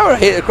good tower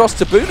hit across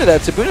Tabuna there.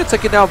 Tabuna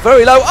taking down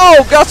very low.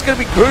 Oh, that's going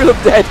to be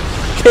Grulum dead.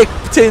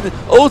 Kicked in,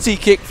 ulti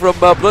kick from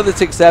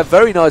Blundertix there.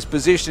 Very nice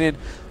positioning.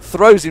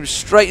 Throws him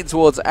straight in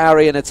towards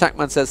Ari, and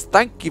Attackman says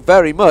thank you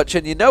very much.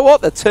 And you know what?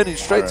 They're turning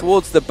straight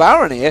towards the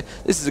Baron here.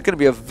 This is going to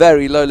be a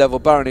very low level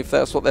Baron if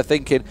that's what they're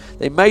thinking.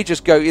 They may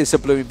just go, it's a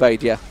blue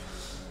invade, yeah.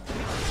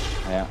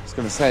 Yeah, I was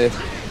going to say,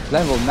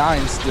 level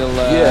 9 still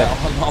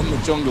on the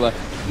jungler.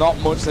 Not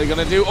much they're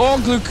going to do.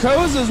 Oh,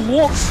 Glucosa's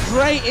walked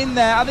straight in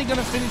there. Are they going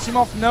to finish him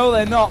off? No,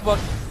 they're not, but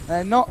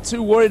they're not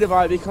too worried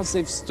about it because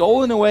they've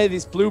stolen away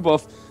this blue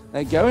buff.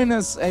 They're going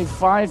as a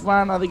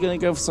 5-man. Are they going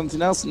to go for something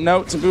else?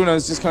 No,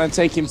 Tabuno's just going to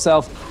take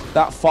himself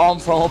that farm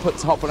from up at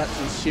top and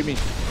actually Shimmy.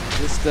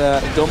 Just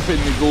dumping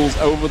the ghouls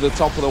over the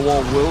top of the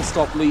wall will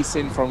stop Leigh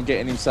Sin from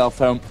getting himself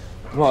home.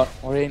 But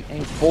we're in a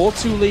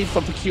 4-2 lead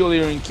for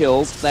Peculiar in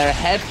kills. They're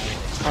ahead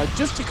by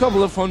just a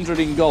couple of hundred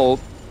in gold.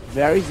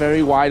 Very,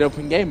 very wide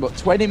open game. But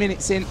 20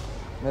 minutes in,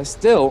 they're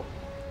still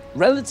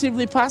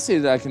relatively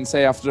passive, I can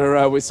say,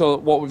 after we saw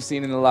what we've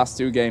seen in the last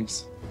 2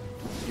 games.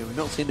 Yeah, we've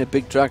not seen a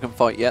big dragon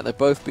fight yet. They've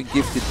both been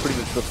gifted pretty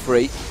much for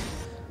free.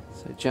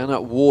 So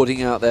Janna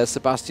warding out there.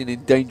 Sebastian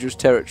in dangerous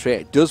territory.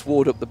 It does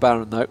ward up the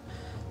Baron though.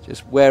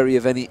 Just wary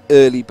of any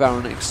early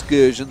Baron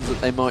excursions that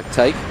they might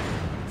take.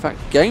 In fact,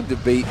 Game to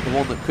beat the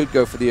one that could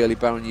go for the early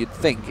Baron, you'd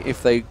think,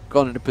 if they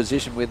got in a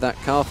position with that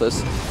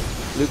Karthus.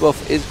 Blue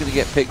buff is going to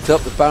get picked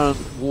up. The Baron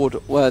ward,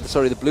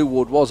 the blue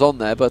ward was on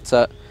there, but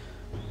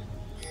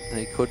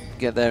they couldn't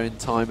get there in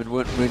time and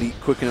weren't really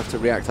quick enough to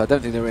react. I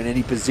don't think they were in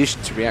any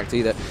position to react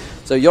either.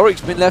 So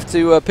Yorick's been left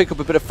to pick up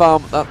a bit of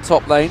farm at that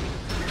top lane.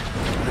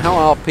 And how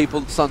are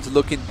people starting to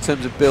look in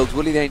terms of builds?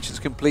 Willie the Ancient's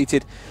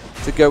completed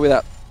to go with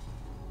that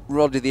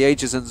Roddy the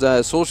Ages and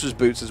Sorcerer's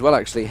Boots as well,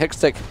 actually.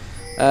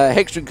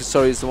 Hexdrinker,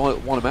 sorry, is the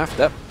one I'm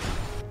after.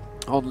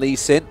 On Leigh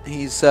Sin,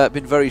 he's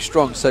been very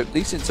strong. So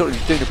Leigh Sin's sort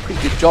of doing a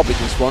pretty good job in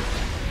this one.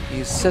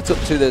 He's set up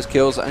 2 of those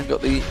kills and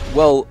got the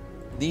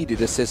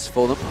well-needed assists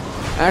for them.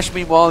 Ash,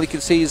 meanwhile, you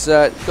can see he's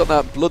got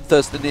that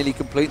Bloodthirster nearly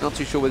complete. Not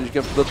too sure whether he's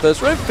going for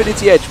Bloodthirst or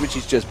Infinity Edge, which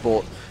he's just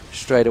bought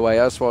straight away.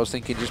 That's what I was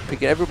thinking. Just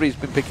picking. Everybody's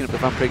been picking up the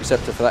Vampire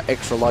Acceptor for that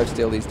extra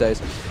lifesteal these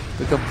days.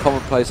 Become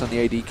commonplace on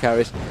the AD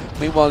carries.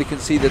 Meanwhile, you can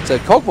see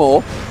that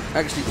Cogmore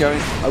actually going,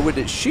 I would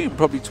assume,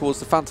 probably towards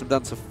the Phantom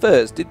Dancer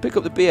first. Did pick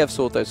up the BF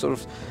sword though, sort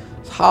of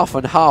half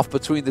and half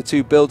between the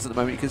 2 builds at the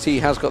moment. You can see he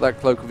has got that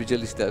Cloak of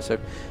Agility there, so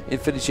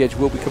Infinity Edge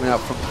will be coming out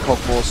from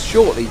Cogmore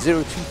shortly.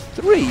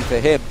 0-2-3 for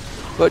him.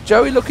 But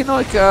Joey looking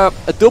like a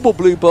double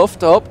blue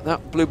buffed up.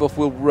 That blue buff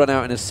will run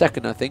out in a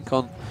second, I think,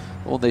 on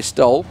they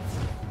stole.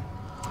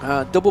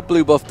 Double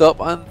blue buffed up,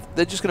 and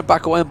they're just going to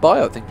back away and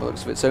buy, I think, by the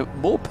looks of it. So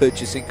more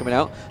purchasing coming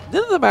out.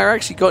 None of them are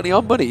actually got any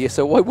on money,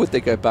 so why would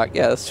they go back?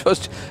 Yeah, that's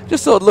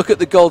just sort of look at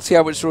the gold, see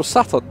how much they're all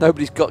sat on.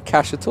 Nobody's got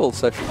cash at all,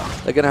 so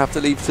they're going to have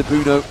to leave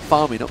Tabuno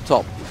farming up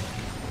top.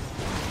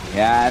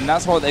 Yeah, and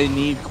that's what they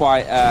need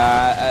quite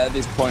at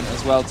this point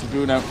as well.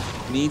 Tabuno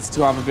needs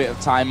to have a bit of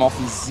time off.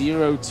 He's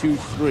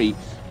 0-2-3,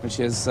 which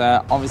is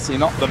obviously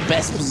not the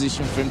best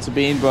position for him to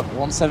be in, but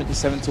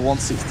 177 to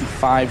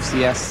 165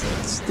 CS,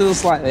 still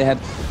slightly ahead.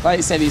 Like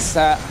you said, he's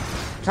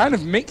kind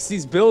of mixed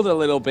his build a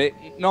little bit,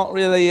 not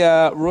really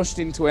rushed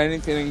into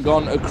anything and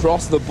gone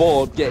across the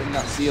board, getting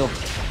that seal,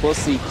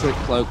 plus the crit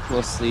cloak,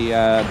 plus the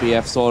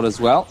BF sword as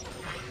well.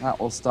 That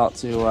will start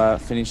to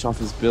finish off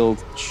his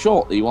build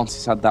shortly once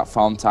he's had that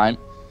farm time.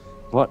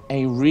 But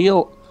a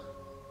real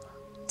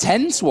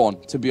tense one,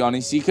 to be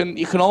honest. You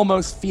can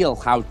almost feel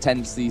how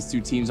tense these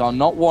 2 teams are,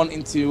 not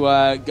wanting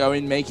to go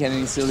in, make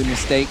any silly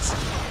mistakes.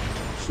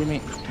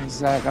 Shimmy is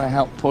going to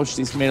help push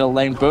this middle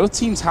lane. Both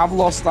teams have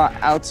lost that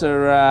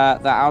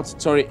outer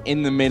turret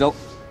in the middle.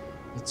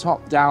 The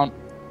top down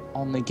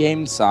on the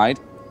game side,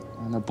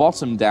 and the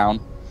bottom down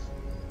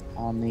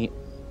on the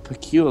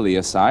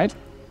Peculiar side.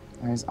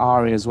 There's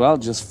Ari as well,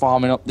 just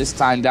farming up this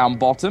time down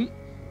bottom.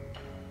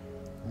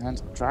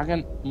 And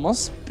Dragon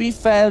must be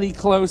fairly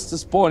close to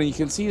spawning. You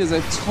can see there's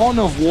a ton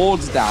of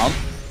wards down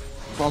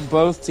from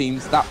both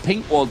teams. That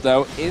pink ward,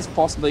 though, is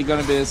possibly going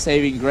to be the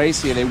saving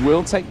grace here. They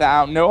will take that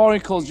out. No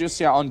oracles just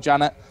yet on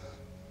Janet.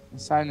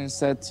 Deciding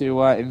instead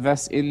to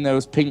invest in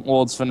those pink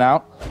wards for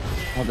now.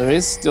 But there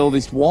is still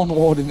this 1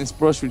 ward in this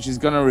brush, which is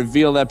going to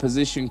reveal their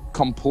position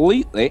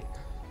completely.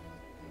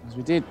 As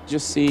we did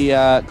just see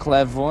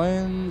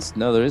Clairvoyance.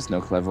 No, there is no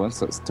Clairvoyance.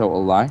 That's a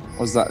total lie.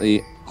 Was that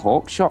the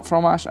Hawk shot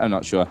from Ash? I'm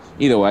not sure.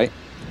 Either way.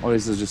 Or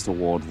is there just a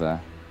ward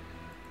there?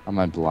 Am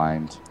I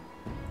blind?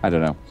 I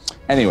don't know.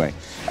 Anyway.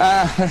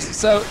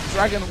 So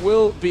Dragon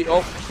will be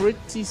up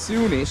pretty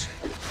soonish.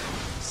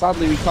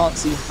 sadly, we can't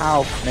see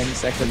how many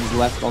seconds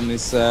left on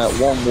this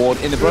one ward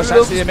in the brush.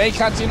 Actually, they may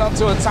catch in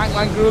onto a tank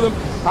line. Grulum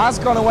has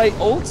gone away.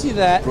 Ulti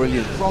there.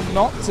 Brilliant from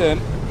Nocturne.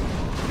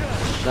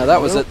 No,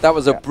 that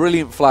was a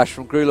brilliant flash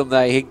from Grulum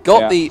there. He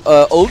got the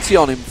ulti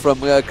on him from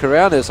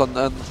Karanis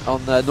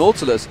on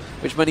Nautilus,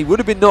 which meant he would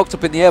have been knocked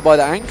up in the air by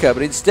the anchor,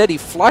 but instead he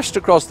flashed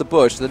across the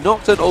bush. The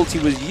Nocturne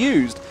ulti was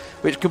used,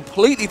 which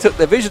completely took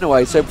their vision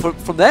away. So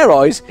from their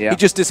eyes, he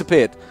just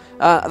disappeared.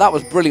 That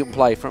was brilliant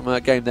play from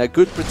Game there.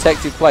 Good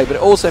protective play, but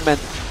it also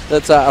meant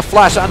that a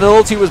flash and an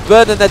ulti was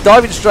burned, and they're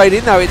diving straight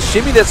in now. It's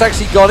Shimmy that's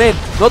actually gone in.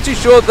 Not too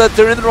sure that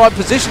they're in the right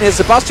position here.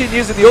 Sebastian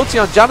using the ulti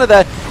on Janna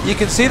there. You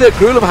can see that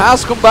Grulum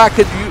has come back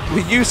and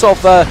with use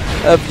of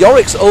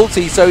Yorick's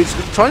ulti, so he's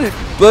trying to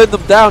burn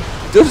them down.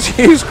 Does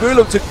use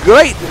Grulum to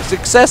great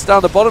success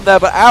down the bottom there,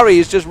 but Ari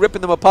is just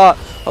ripping them apart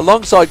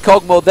alongside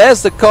Cogmore.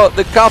 There's the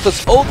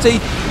Karthus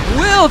ulti.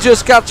 Will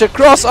just catch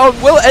across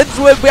on Will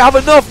Ensworth. We have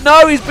enough.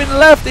 No, he's been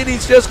left and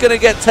he's just going to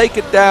get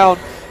taken down.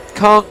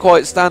 Can't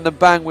quite stand and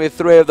bang with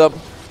 3 of them.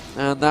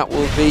 And that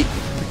will be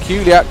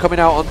Peculiar coming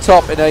out on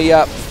top in a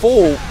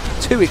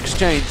 4-2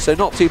 exchange. So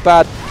not too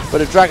bad, but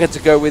a Dragon to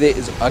go with it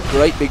is a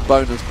great big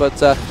bonus. But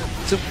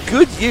some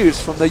good use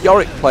from the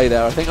Yorick play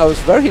there. I think I was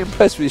very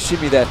impressed with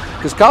Shimmy there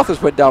because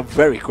Karthus went down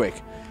very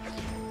quick.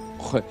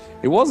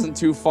 It wasn't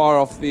too far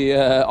off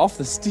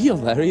the steel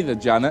there either,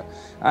 Janet.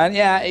 And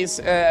yeah, it's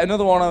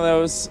another one of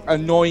those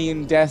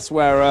annoying deaths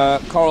where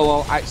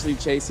Coral actually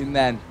chasing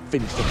then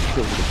finished the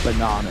kill with a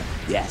banana.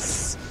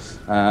 Yes.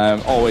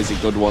 Always a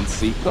good one to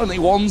see. Currently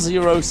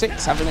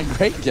 1-0-6, having a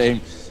great game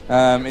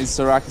is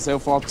Soraka so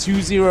far.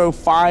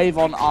 2-0-5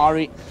 on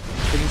Ari.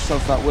 Finished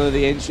off that Will of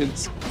the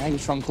Ancients.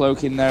 Megatron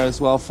Cloak in there as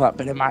well for that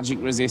bit of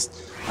magic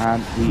resist.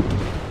 And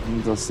the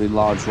needlessly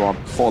large rod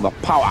for the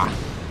power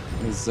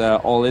is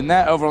all in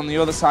there. Over on the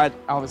other side,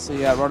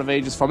 obviously, Rod of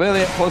Ages from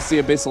earlier, plus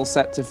the Abyssal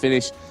set to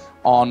finish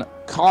on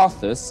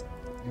Karthus,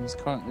 who's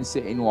currently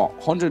sitting,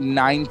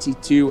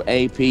 192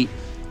 AP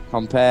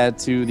compared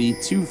to the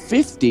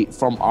 250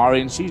 from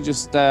Ari, and she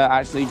just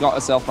actually got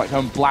herself back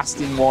home,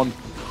 blasting one,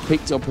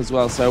 picked up as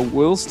well, so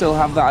we'll still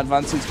have that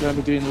advantage, going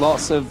to be doing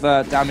lots of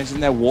damage,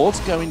 and their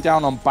wards going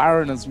down on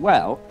Baron as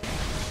well.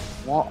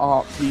 What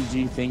are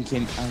PG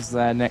thinking as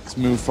their next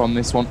move from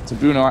this one?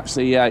 Tabuno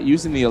actually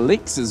using the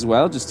Elixir as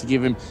well, just to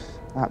give him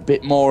that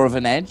bit more of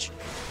an edge.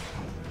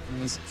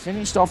 And he's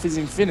finished off his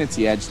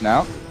Infinity Edge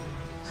now.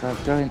 So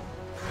going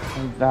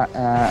with that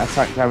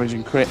attack damage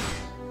and crit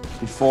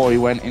before he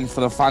went in for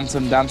the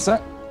Phantom Dancer,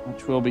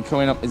 which will be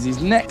coming up as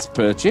his next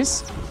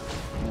purchase.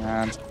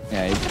 And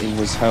yeah, he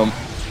was home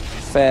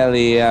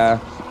fairly,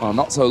 well,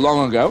 not so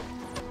long ago.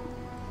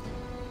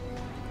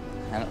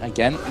 And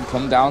again, we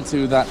come down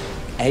to that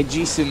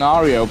edgy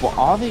scenario, but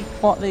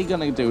what are they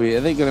going to do here?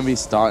 Are they going to be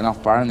starting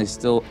off Baron? They're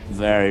still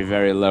very,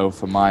 very low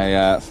for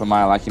my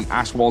liking.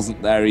 Ash wasn't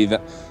there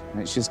either,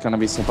 and it's just going to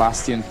be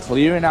Sebastian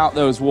clearing out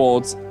those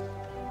wards,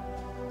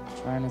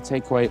 trying to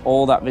take away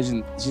all that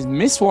vision. She's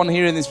missed one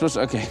here in this brush.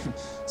 Okay,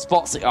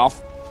 spots it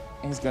off.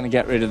 He's going to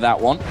get rid of that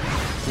one.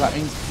 So that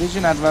means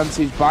vision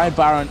advantage by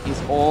Baron is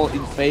all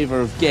in favor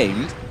of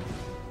Gamed.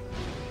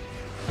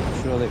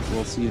 I'm sure that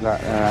we'll see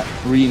that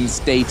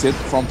reinstated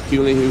from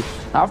Peculiar, who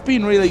have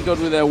been really good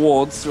with their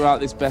wards throughout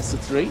this best of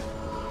 3.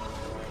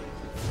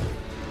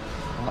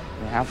 Well,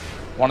 they have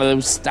one of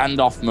those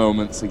standoff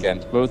moments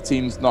again. Both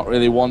teams not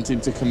really wanting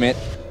to commit,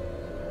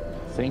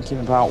 thinking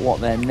about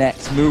what their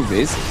next move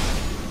is.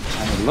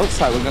 And it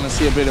looks like we're going to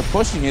see a bit of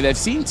pushing here. They've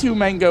seen 2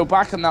 men go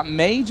back, and that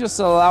may just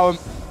allow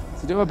them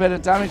to do a bit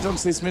of damage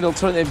onto this middle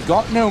turret. They've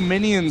got no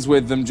minions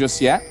with them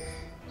just yet.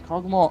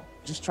 Cogmore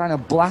just trying to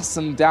blast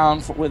them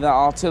down with that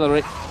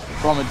artillery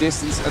from a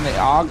distance, and they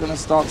are going to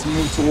start to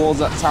move towards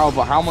that tower,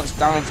 but how much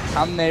damage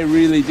can they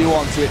really do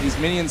onto it? These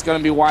minions going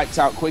to be wiped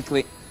out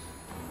quickly,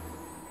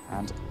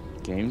 and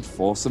Gamed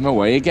force them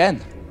away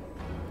again.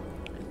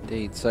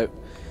 Indeed, so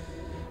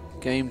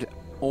Gamed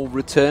all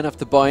return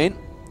after buy-in.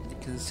 You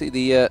can see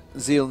the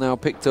Zeal now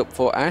picked up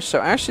for Ash,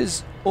 so Ash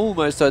is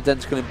almost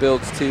identical in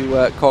builds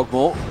to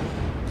Cogmore,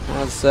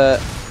 has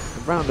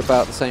around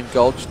about the same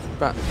gold, just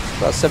about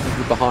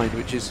 700 behind,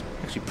 which is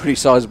actually pretty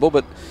sizable,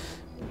 but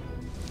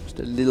just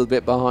a little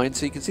bit behind.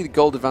 So you can see the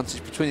gold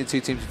advantage between the 2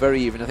 teams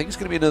very even. I think it's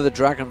going to be another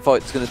dragon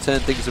fight that's going to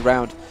turn things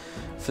around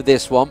for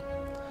this one.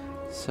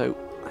 So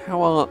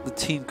how are the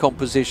team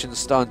compositions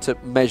starting to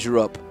measure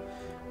up?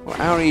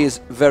 Well, Ari is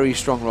very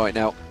strong right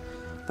now.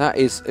 That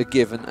is a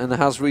given, and there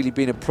has really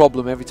been a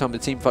problem every time the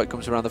team fight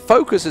comes around. The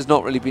focus has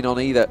not really been on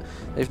either.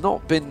 They've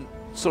not been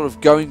sort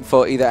of going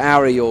for either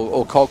Ari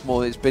or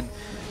Cogmore. It's been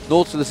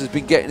Nautilus has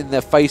been getting in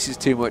their faces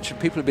too much, and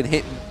people have been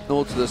hitting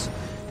Nautilus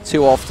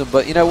too often.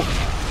 But you know,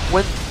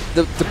 when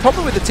the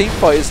problem with the team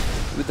fight is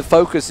with the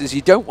focus is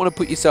you don't want to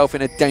put yourself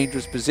in a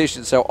dangerous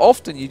position. So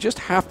often you just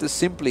have to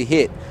simply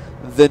hit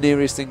the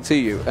nearest thing to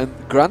you. And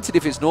granted,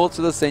 if it's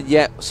Nautilus, then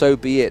yeah, so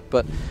be it.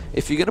 But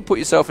if you're going to put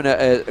yourself in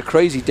a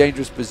crazy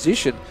dangerous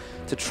position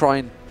to try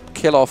and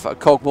kill off a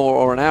Cogmore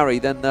or an Ari,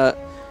 then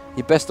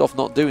you're best off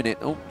not doing it.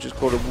 Oh, just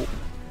caught a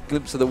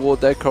glimpse of the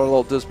ward there.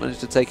 Coralol does manage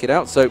to take it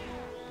out. So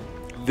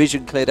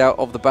vision cleared out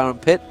of the Baron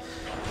pit.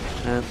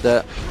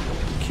 And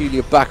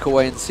Peculiar back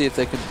away and see if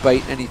they can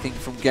bait anything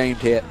from Gamed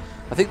here.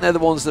 I think they're the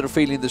ones that are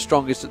feeling the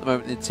strongest at the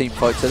moment in the team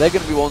fight, so they're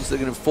going to be ones that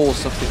are going to force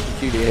something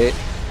Peculiar here.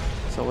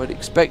 So I'd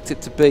expect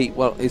it to be,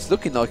 well, it's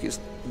looking like it's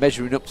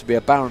measuring up to be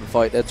a Baron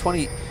fight. They're just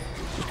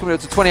coming up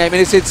to 28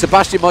 minutes in.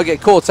 Sebastian might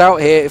get caught out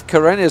here if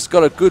Karena's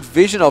got a good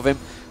vision of him,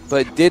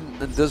 but it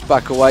didn't and does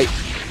back away.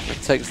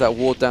 And takes that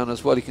ward down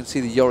as well. You can see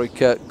the Yorick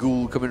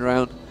Ghoul coming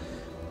around.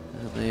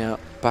 And they are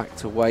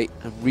backed away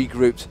and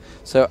regrouped.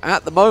 So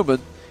at the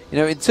moment, you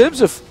know, in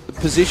terms of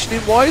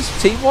positioning-wise,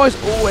 team-wise,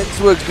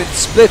 N2's been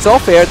split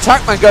off here.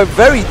 Attackman going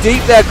very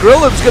deep there.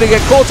 Grillum's going to get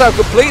caught out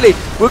completely.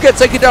 Will get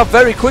taken down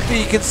very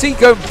quickly. You can see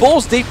going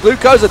balls deep.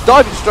 Glucose are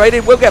diving straight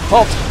in. Will get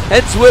popped.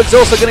 N2's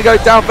also going to go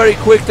down very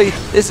quickly.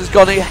 This has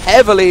gone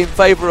heavily in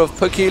favour of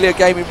Peculiar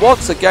Gaming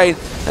once again.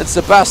 And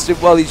Sebastian,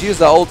 well, he's used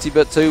that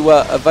ultimate to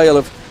avail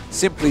of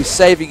simply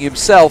saving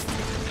himself,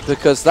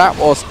 because that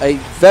was a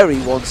very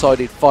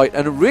one-sided fight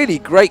and a really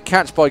great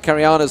catch by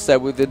Carianas there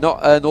with the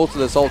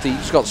Nautilus ulti. He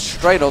just got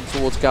straight on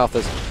towards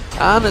Karthus,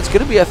 and it's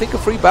going to be, I think, a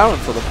free Baron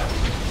for them.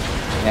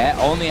 Yeah,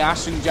 only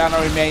Ash and Janna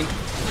remain.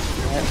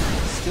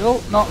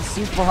 Still not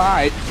super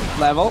high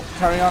level.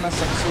 Carianas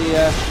actually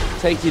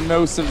taking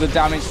most of the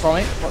damage from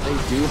it, but they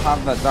do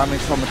have that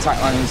damage from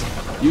Attackman, who's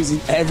using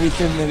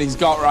everything that he's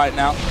got right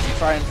now to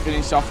try and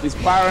finish off this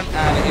Baron,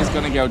 and it is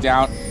going to go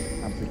down.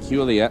 And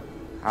Peculiar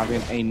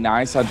having a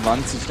nice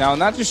advantage now,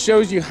 and that just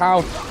shows you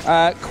how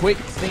quick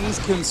things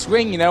can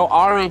swing. You know,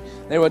 Ari,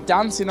 they were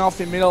dancing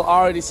off in middle.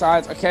 Ari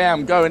decides, okay,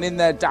 I'm going in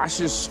there,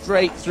 dashes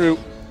straight through,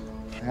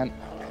 and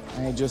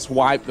they just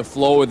wiped the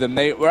floor with them.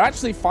 They were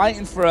actually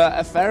fighting for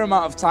a fair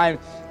amount of time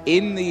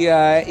in the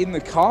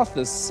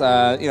Karthus.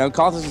 You know,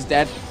 Karthus is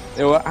dead.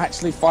 They were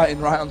actually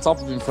fighting right on top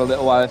of him for a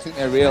little while. I think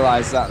they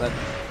realized that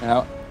you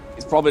know,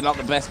 it's probably not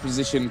the best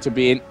position to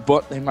be in,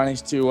 but they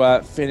managed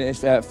to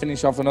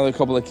finish off another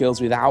couple of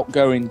kills without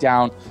going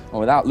down or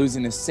without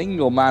losing a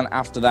single man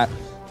after that.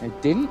 They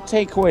didn't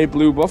take away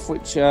blue buff,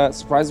 which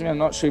surprised me. I'm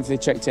not sure if they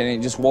checked in.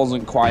 It just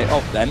wasn't quite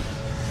up then.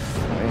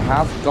 They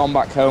have gone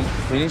back home,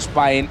 finished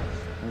buy-in.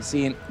 We're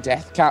seeing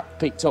Deathcap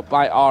picked up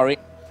by Ari.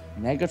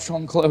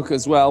 Negatron Cloak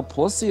as well,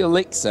 plus the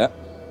Elixir.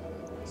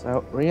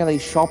 So really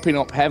shopping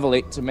up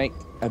heavily to make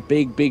a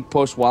big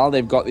push while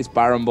they've got this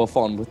Baron buff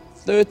on. With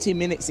 30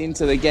 minutes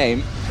into the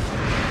game,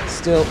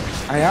 still,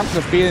 I have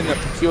the feeling that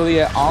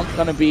Peculiar aren't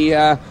going to be,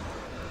 you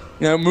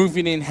know,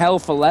 moving in hell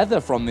for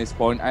leather from this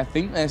point. I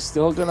think they're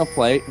still going to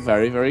play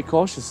very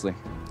cautiously.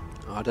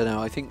 I don't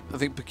know. I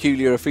think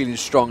Peculiar are feeling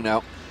strong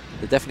now.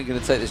 They're definitely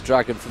going to take this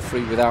dragon for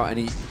free without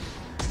any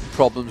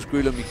problems.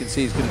 Grulum, you can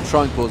see, is going to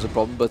try and cause a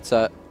problem, but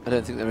I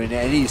don't think they're in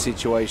any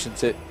situation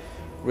to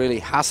really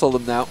hassle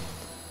them now,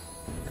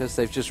 because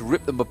they've just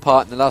ripped them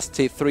apart in the last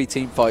 3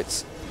 team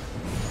fights.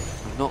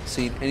 I've not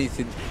seen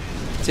anything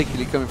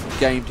particularly coming from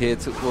Gamed here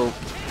to, well,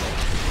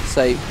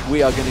 say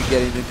we are going to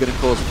get in and going to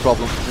cause a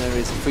problem. And there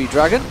is a free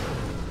dragon.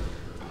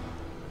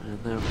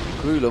 And now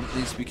Grulum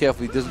needs to be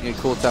careful he doesn't get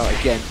caught out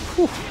again.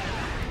 Whew.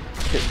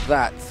 Look at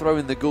that,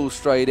 throwing the ghoul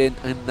straight in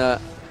and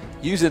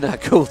using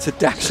that ghoul to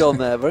dash on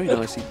there. Very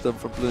nicely done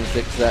from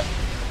Lunatics there.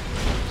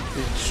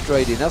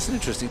 Straight in. That's an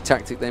interesting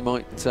tactic they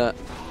might think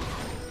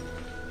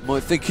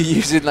of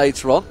using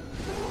later on.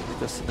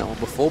 I've seen that one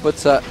before, but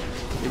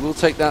they will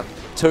take that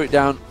turret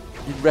down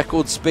in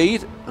record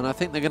speed, and I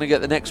think they're going to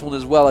get the next one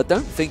as well. I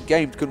don't think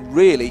Gamed can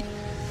really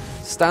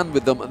stand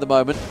with them at the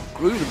moment.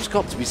 Grulum's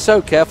got to be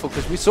so careful,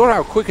 because we saw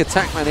how quick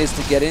Attackman is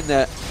to get in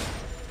there,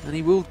 and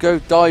he will go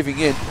diving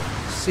in.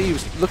 See, he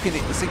was looking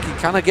at thinking,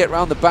 can I get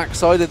around the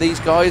backside of these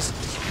guys?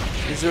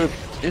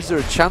 Is there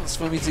a chance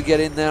for me to get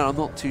in there? I'm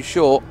not too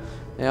sure.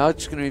 They are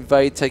just going to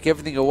invade, take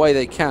everything away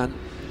they can.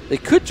 They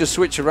could just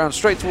switch around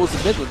straight towards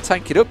the middle and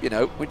tank it up, you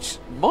know, which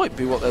might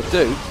be what they'll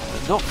do.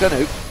 They're not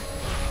going to.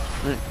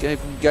 That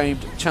gave them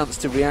Gamed a chance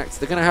to react.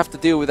 They're going to have to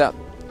deal with that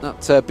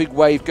big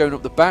wave going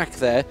up the back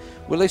there.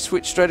 Will they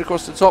switch straight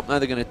across the top? No,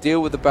 they're going to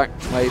deal with the back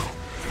wave.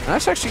 And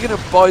that's actually going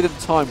to buy them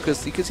time,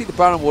 because you can see the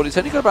Baron ward. It's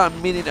only got about a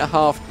minute and a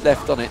half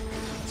left on it.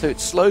 So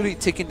it's slowly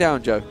ticking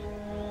down, Joe.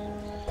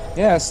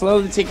 Yeah,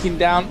 slowly ticking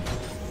down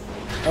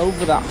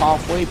over that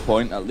halfway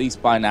point, at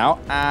least by now.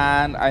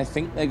 And I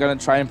think they're going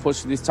to try and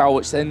push this tower,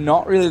 which they're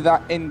not really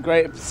that in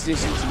great a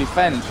position to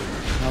defend.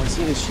 Now we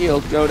see the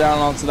shield go down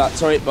onto that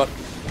turret, but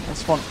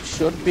this one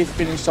should be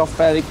finished off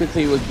fairly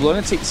quickly. It was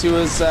Lunatics who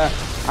was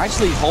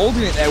actually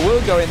holding it there.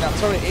 Will go in. That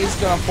turret is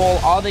going to fall.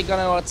 Are they going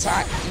to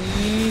attack?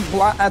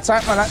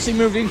 Attackman actually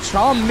moved in.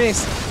 Charm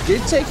missed.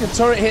 Did take a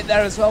turret hit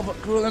there as well, but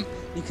Grulum,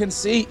 you can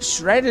see,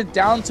 shredded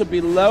down to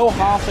below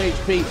half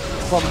HP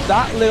from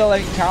that little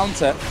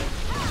encounter.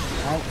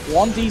 And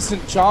one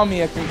decent charm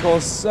here can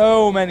cause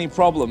so many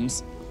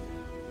problems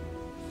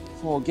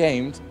for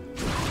Gamed.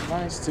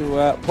 Managed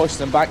to push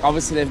them back.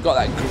 Obviously, they've got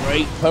that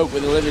great poke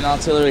with the living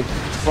artillery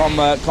from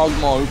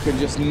Cogmore, who can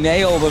just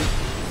nail them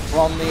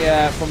from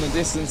the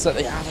distance that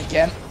they have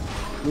again.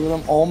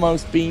 Grulum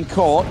almost being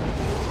caught.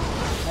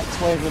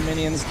 Next wave of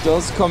minions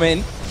does come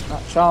in.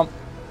 That charm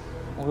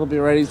will be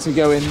ready to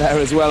go in there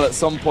as well at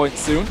some point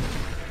soon.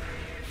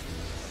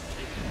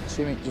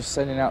 Simic just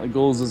sending out the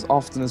goals as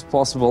often as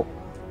possible,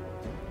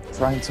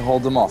 trying to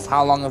hold them off.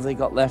 How long have they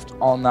got left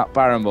on that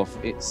Baron buff?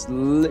 It's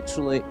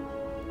literally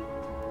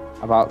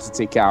about to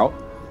tick out.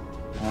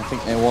 And I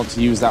think they want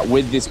to use that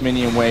with this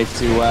minion wave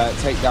to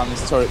take down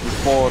this turret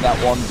before that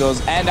one does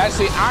end.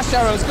 Actually, Ash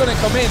Arrow is going to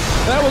come in.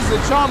 There was the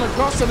charm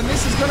across them, and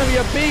this is going to be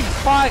a big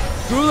fight.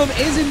 Grulum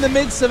is in the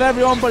midst of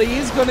everyone, but he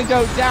is going to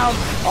go down.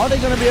 Are they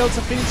going to be able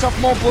to finish off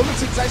more?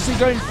 Lunatic's actually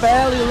going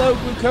fairly low.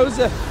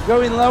 Glucosa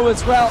going low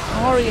as well.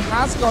 Ari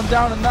has gone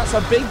down, and that's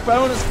a big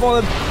bonus for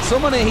them.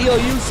 Someone to heal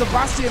you.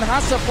 Sebastian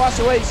has to flash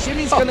away.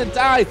 Shimmy's going to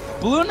die.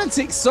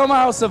 Lunatic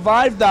somehow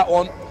survived that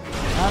one.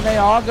 And they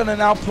are going to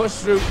now push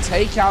through,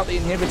 take out the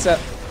inhibitor.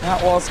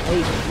 That was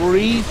a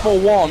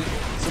 3-for-1.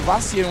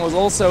 Sebastian was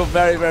also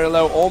very, very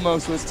low,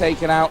 almost was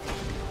taken out.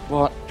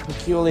 But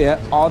Peculiar,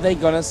 are they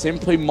going to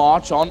simply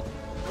march on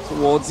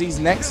towards these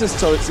Nexus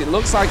turrets? It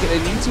looks like it.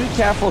 They need to be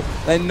careful.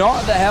 They're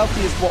not the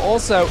healthiest, but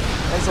also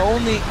there's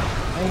only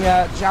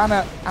a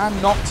Janna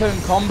and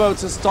Nocturne combo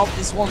to stop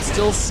this one.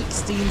 Still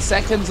 16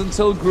 seconds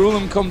until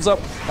Grulum comes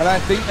up, and I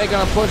think they're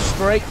going to push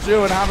straight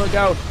through and have a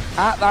go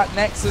at that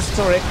Nexus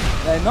turret.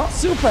 They're not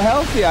super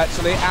healthy,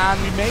 actually,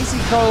 and we may see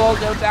Colol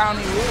go down.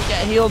 He will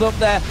get healed up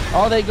there.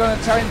 Are they going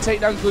to try and take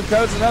down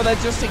Glucosa? No, they're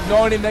just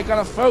ignoring him. They're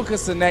going to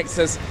focus the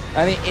Nexus,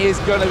 and it is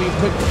going to be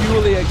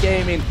Peculiar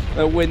Gaming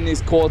that win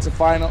this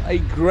quarterfinal. A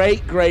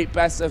great, great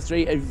best of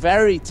 3, a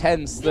very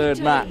tense third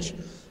match,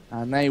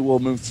 and they will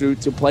move through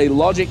to play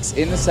Logics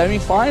in the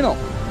semi-final.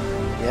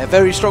 Yeah,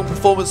 very strong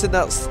performance in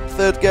that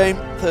third and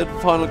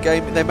final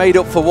game. They made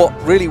up for what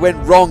really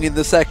went wrong in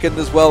the second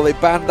as well. They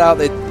banned out,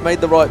 they made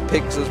the right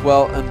picks as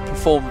well, and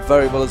performed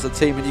very well as a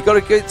team. And you've got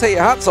to take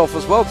your hats off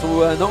as well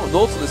to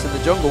Nautilus in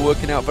the jungle,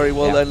 working out very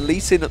well there.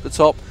 Leigh in at the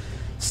top,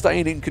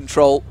 staying in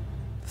control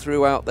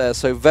throughout there.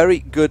 So very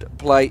good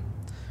play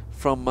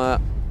from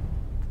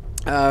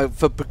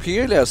for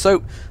Peculiar.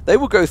 So they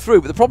will go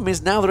through, but the problem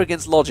is now they're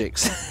against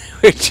Logics,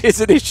 which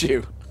is an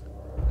issue.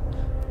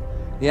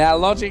 Yeah,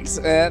 Logics,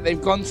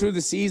 they've gone through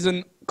the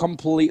season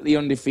completely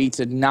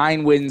undefeated.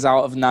 9 wins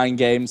out of 9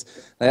 games.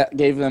 That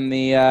gave them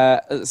the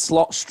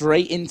slot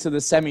straight into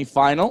the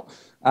semi-final,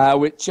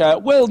 which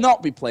will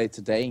not be played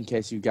today, in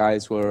case you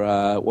guys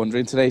were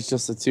wondering. Today's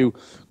just the 2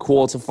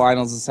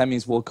 quarterfinals. The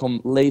semis will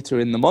come later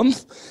in the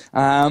month.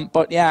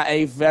 But yeah,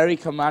 a very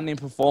commanding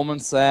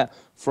performance there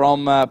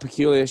from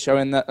Peculiar,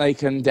 showing that they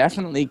can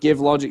definitely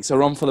give Logics a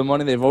run for the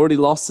money. They've already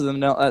lost to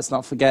them, let's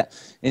not forget,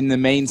 in the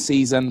main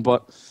season,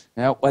 but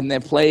you know, when they're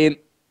playing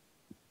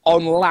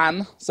on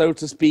LAN, so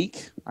to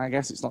speak, I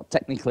guess it's not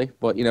technically,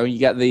 but you know, you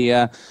get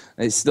the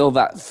it's still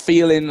that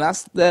feeling.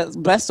 That's the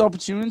best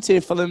opportunity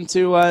for them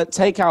to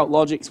take out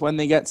Logics when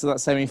they get to that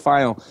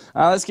semi-final.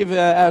 Let's give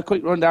a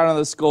quick rundown of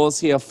the scores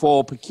here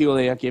for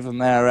Peculiar, give them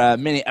their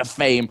minute of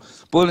fame.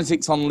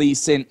 Lunatics on Leigh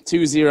Sin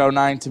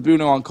 209,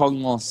 Tabuno on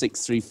Kog'Maw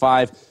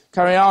 635,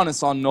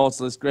 Carianis on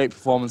Nautilus, great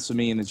performance for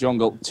me in the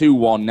jungle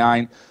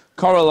 219,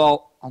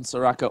 Coralol on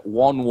Soraka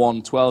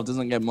 1-1-12,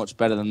 doesn't get much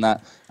better than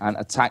that, and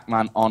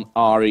Attackman on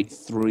Ari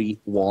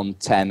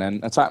 3-1-10.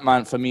 And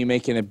Attackman for me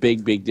making a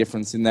big, big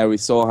difference in there. We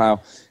saw how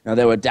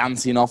they were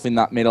dancing off in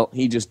that middle.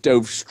 He just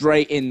dove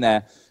straight in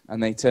there,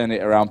 and they turned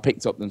it around,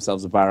 picked up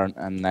themselves a Baron,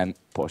 and then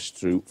pushed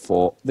through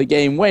for the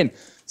game win.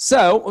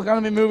 So we're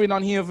going to be moving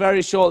on here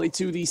very shortly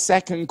to the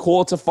second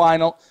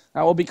quarterfinal.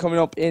 That will be coming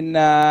up in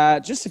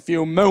just a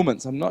few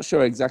moments. I'm not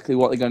sure exactly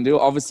what they're going to do.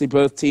 Obviously,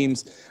 both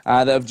teams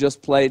that have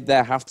just played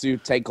there have to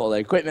take all their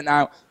equipment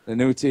out. The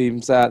new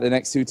teams, the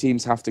next 2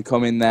 teams have to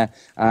come in there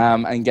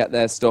and get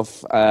their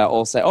stuff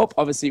all set up.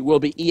 Obviously, it will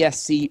be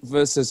ESC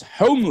versus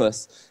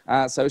Homeless.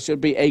 So it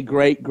should be a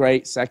great,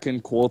 great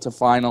second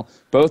quarterfinal.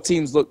 Both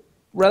teams look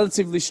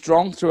relatively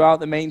strong throughout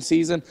the main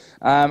season.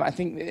 I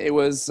think it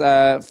was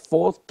third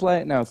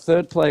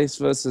place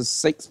versus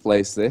 6th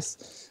place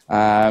this.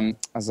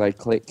 As I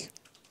click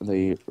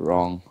the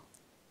wrong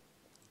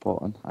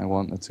button, I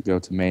wanted to go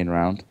to main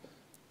round.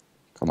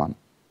 Come on.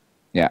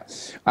 Yeah.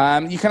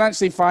 You can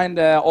actually find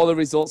all the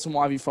results and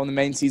what have you from the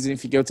main season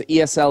if you go to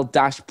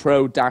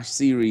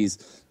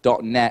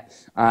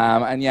esl-pro-series.net.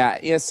 And yeah,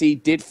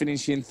 ESC did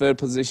finish in 3rd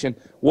position,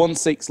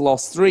 1-6,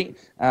 lost 3,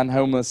 and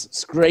Homeless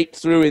scraped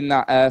through in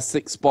that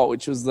 6th spot,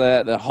 which was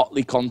the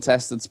hotly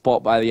contested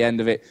spot by the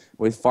end of it,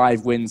 with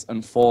 5 wins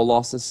and 4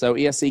 losses. So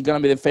ESC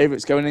going to be the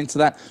favourites going into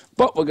that,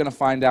 but we're going to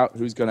find out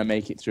who's going to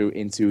make it through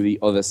into the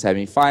other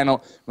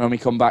semi-final when we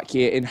come back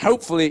here in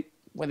hopefully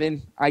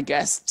within, I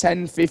guess,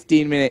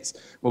 10-15 minutes,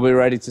 we'll be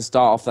ready to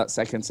start off that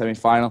second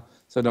semi-final.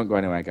 So don't go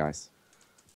anywhere, guys.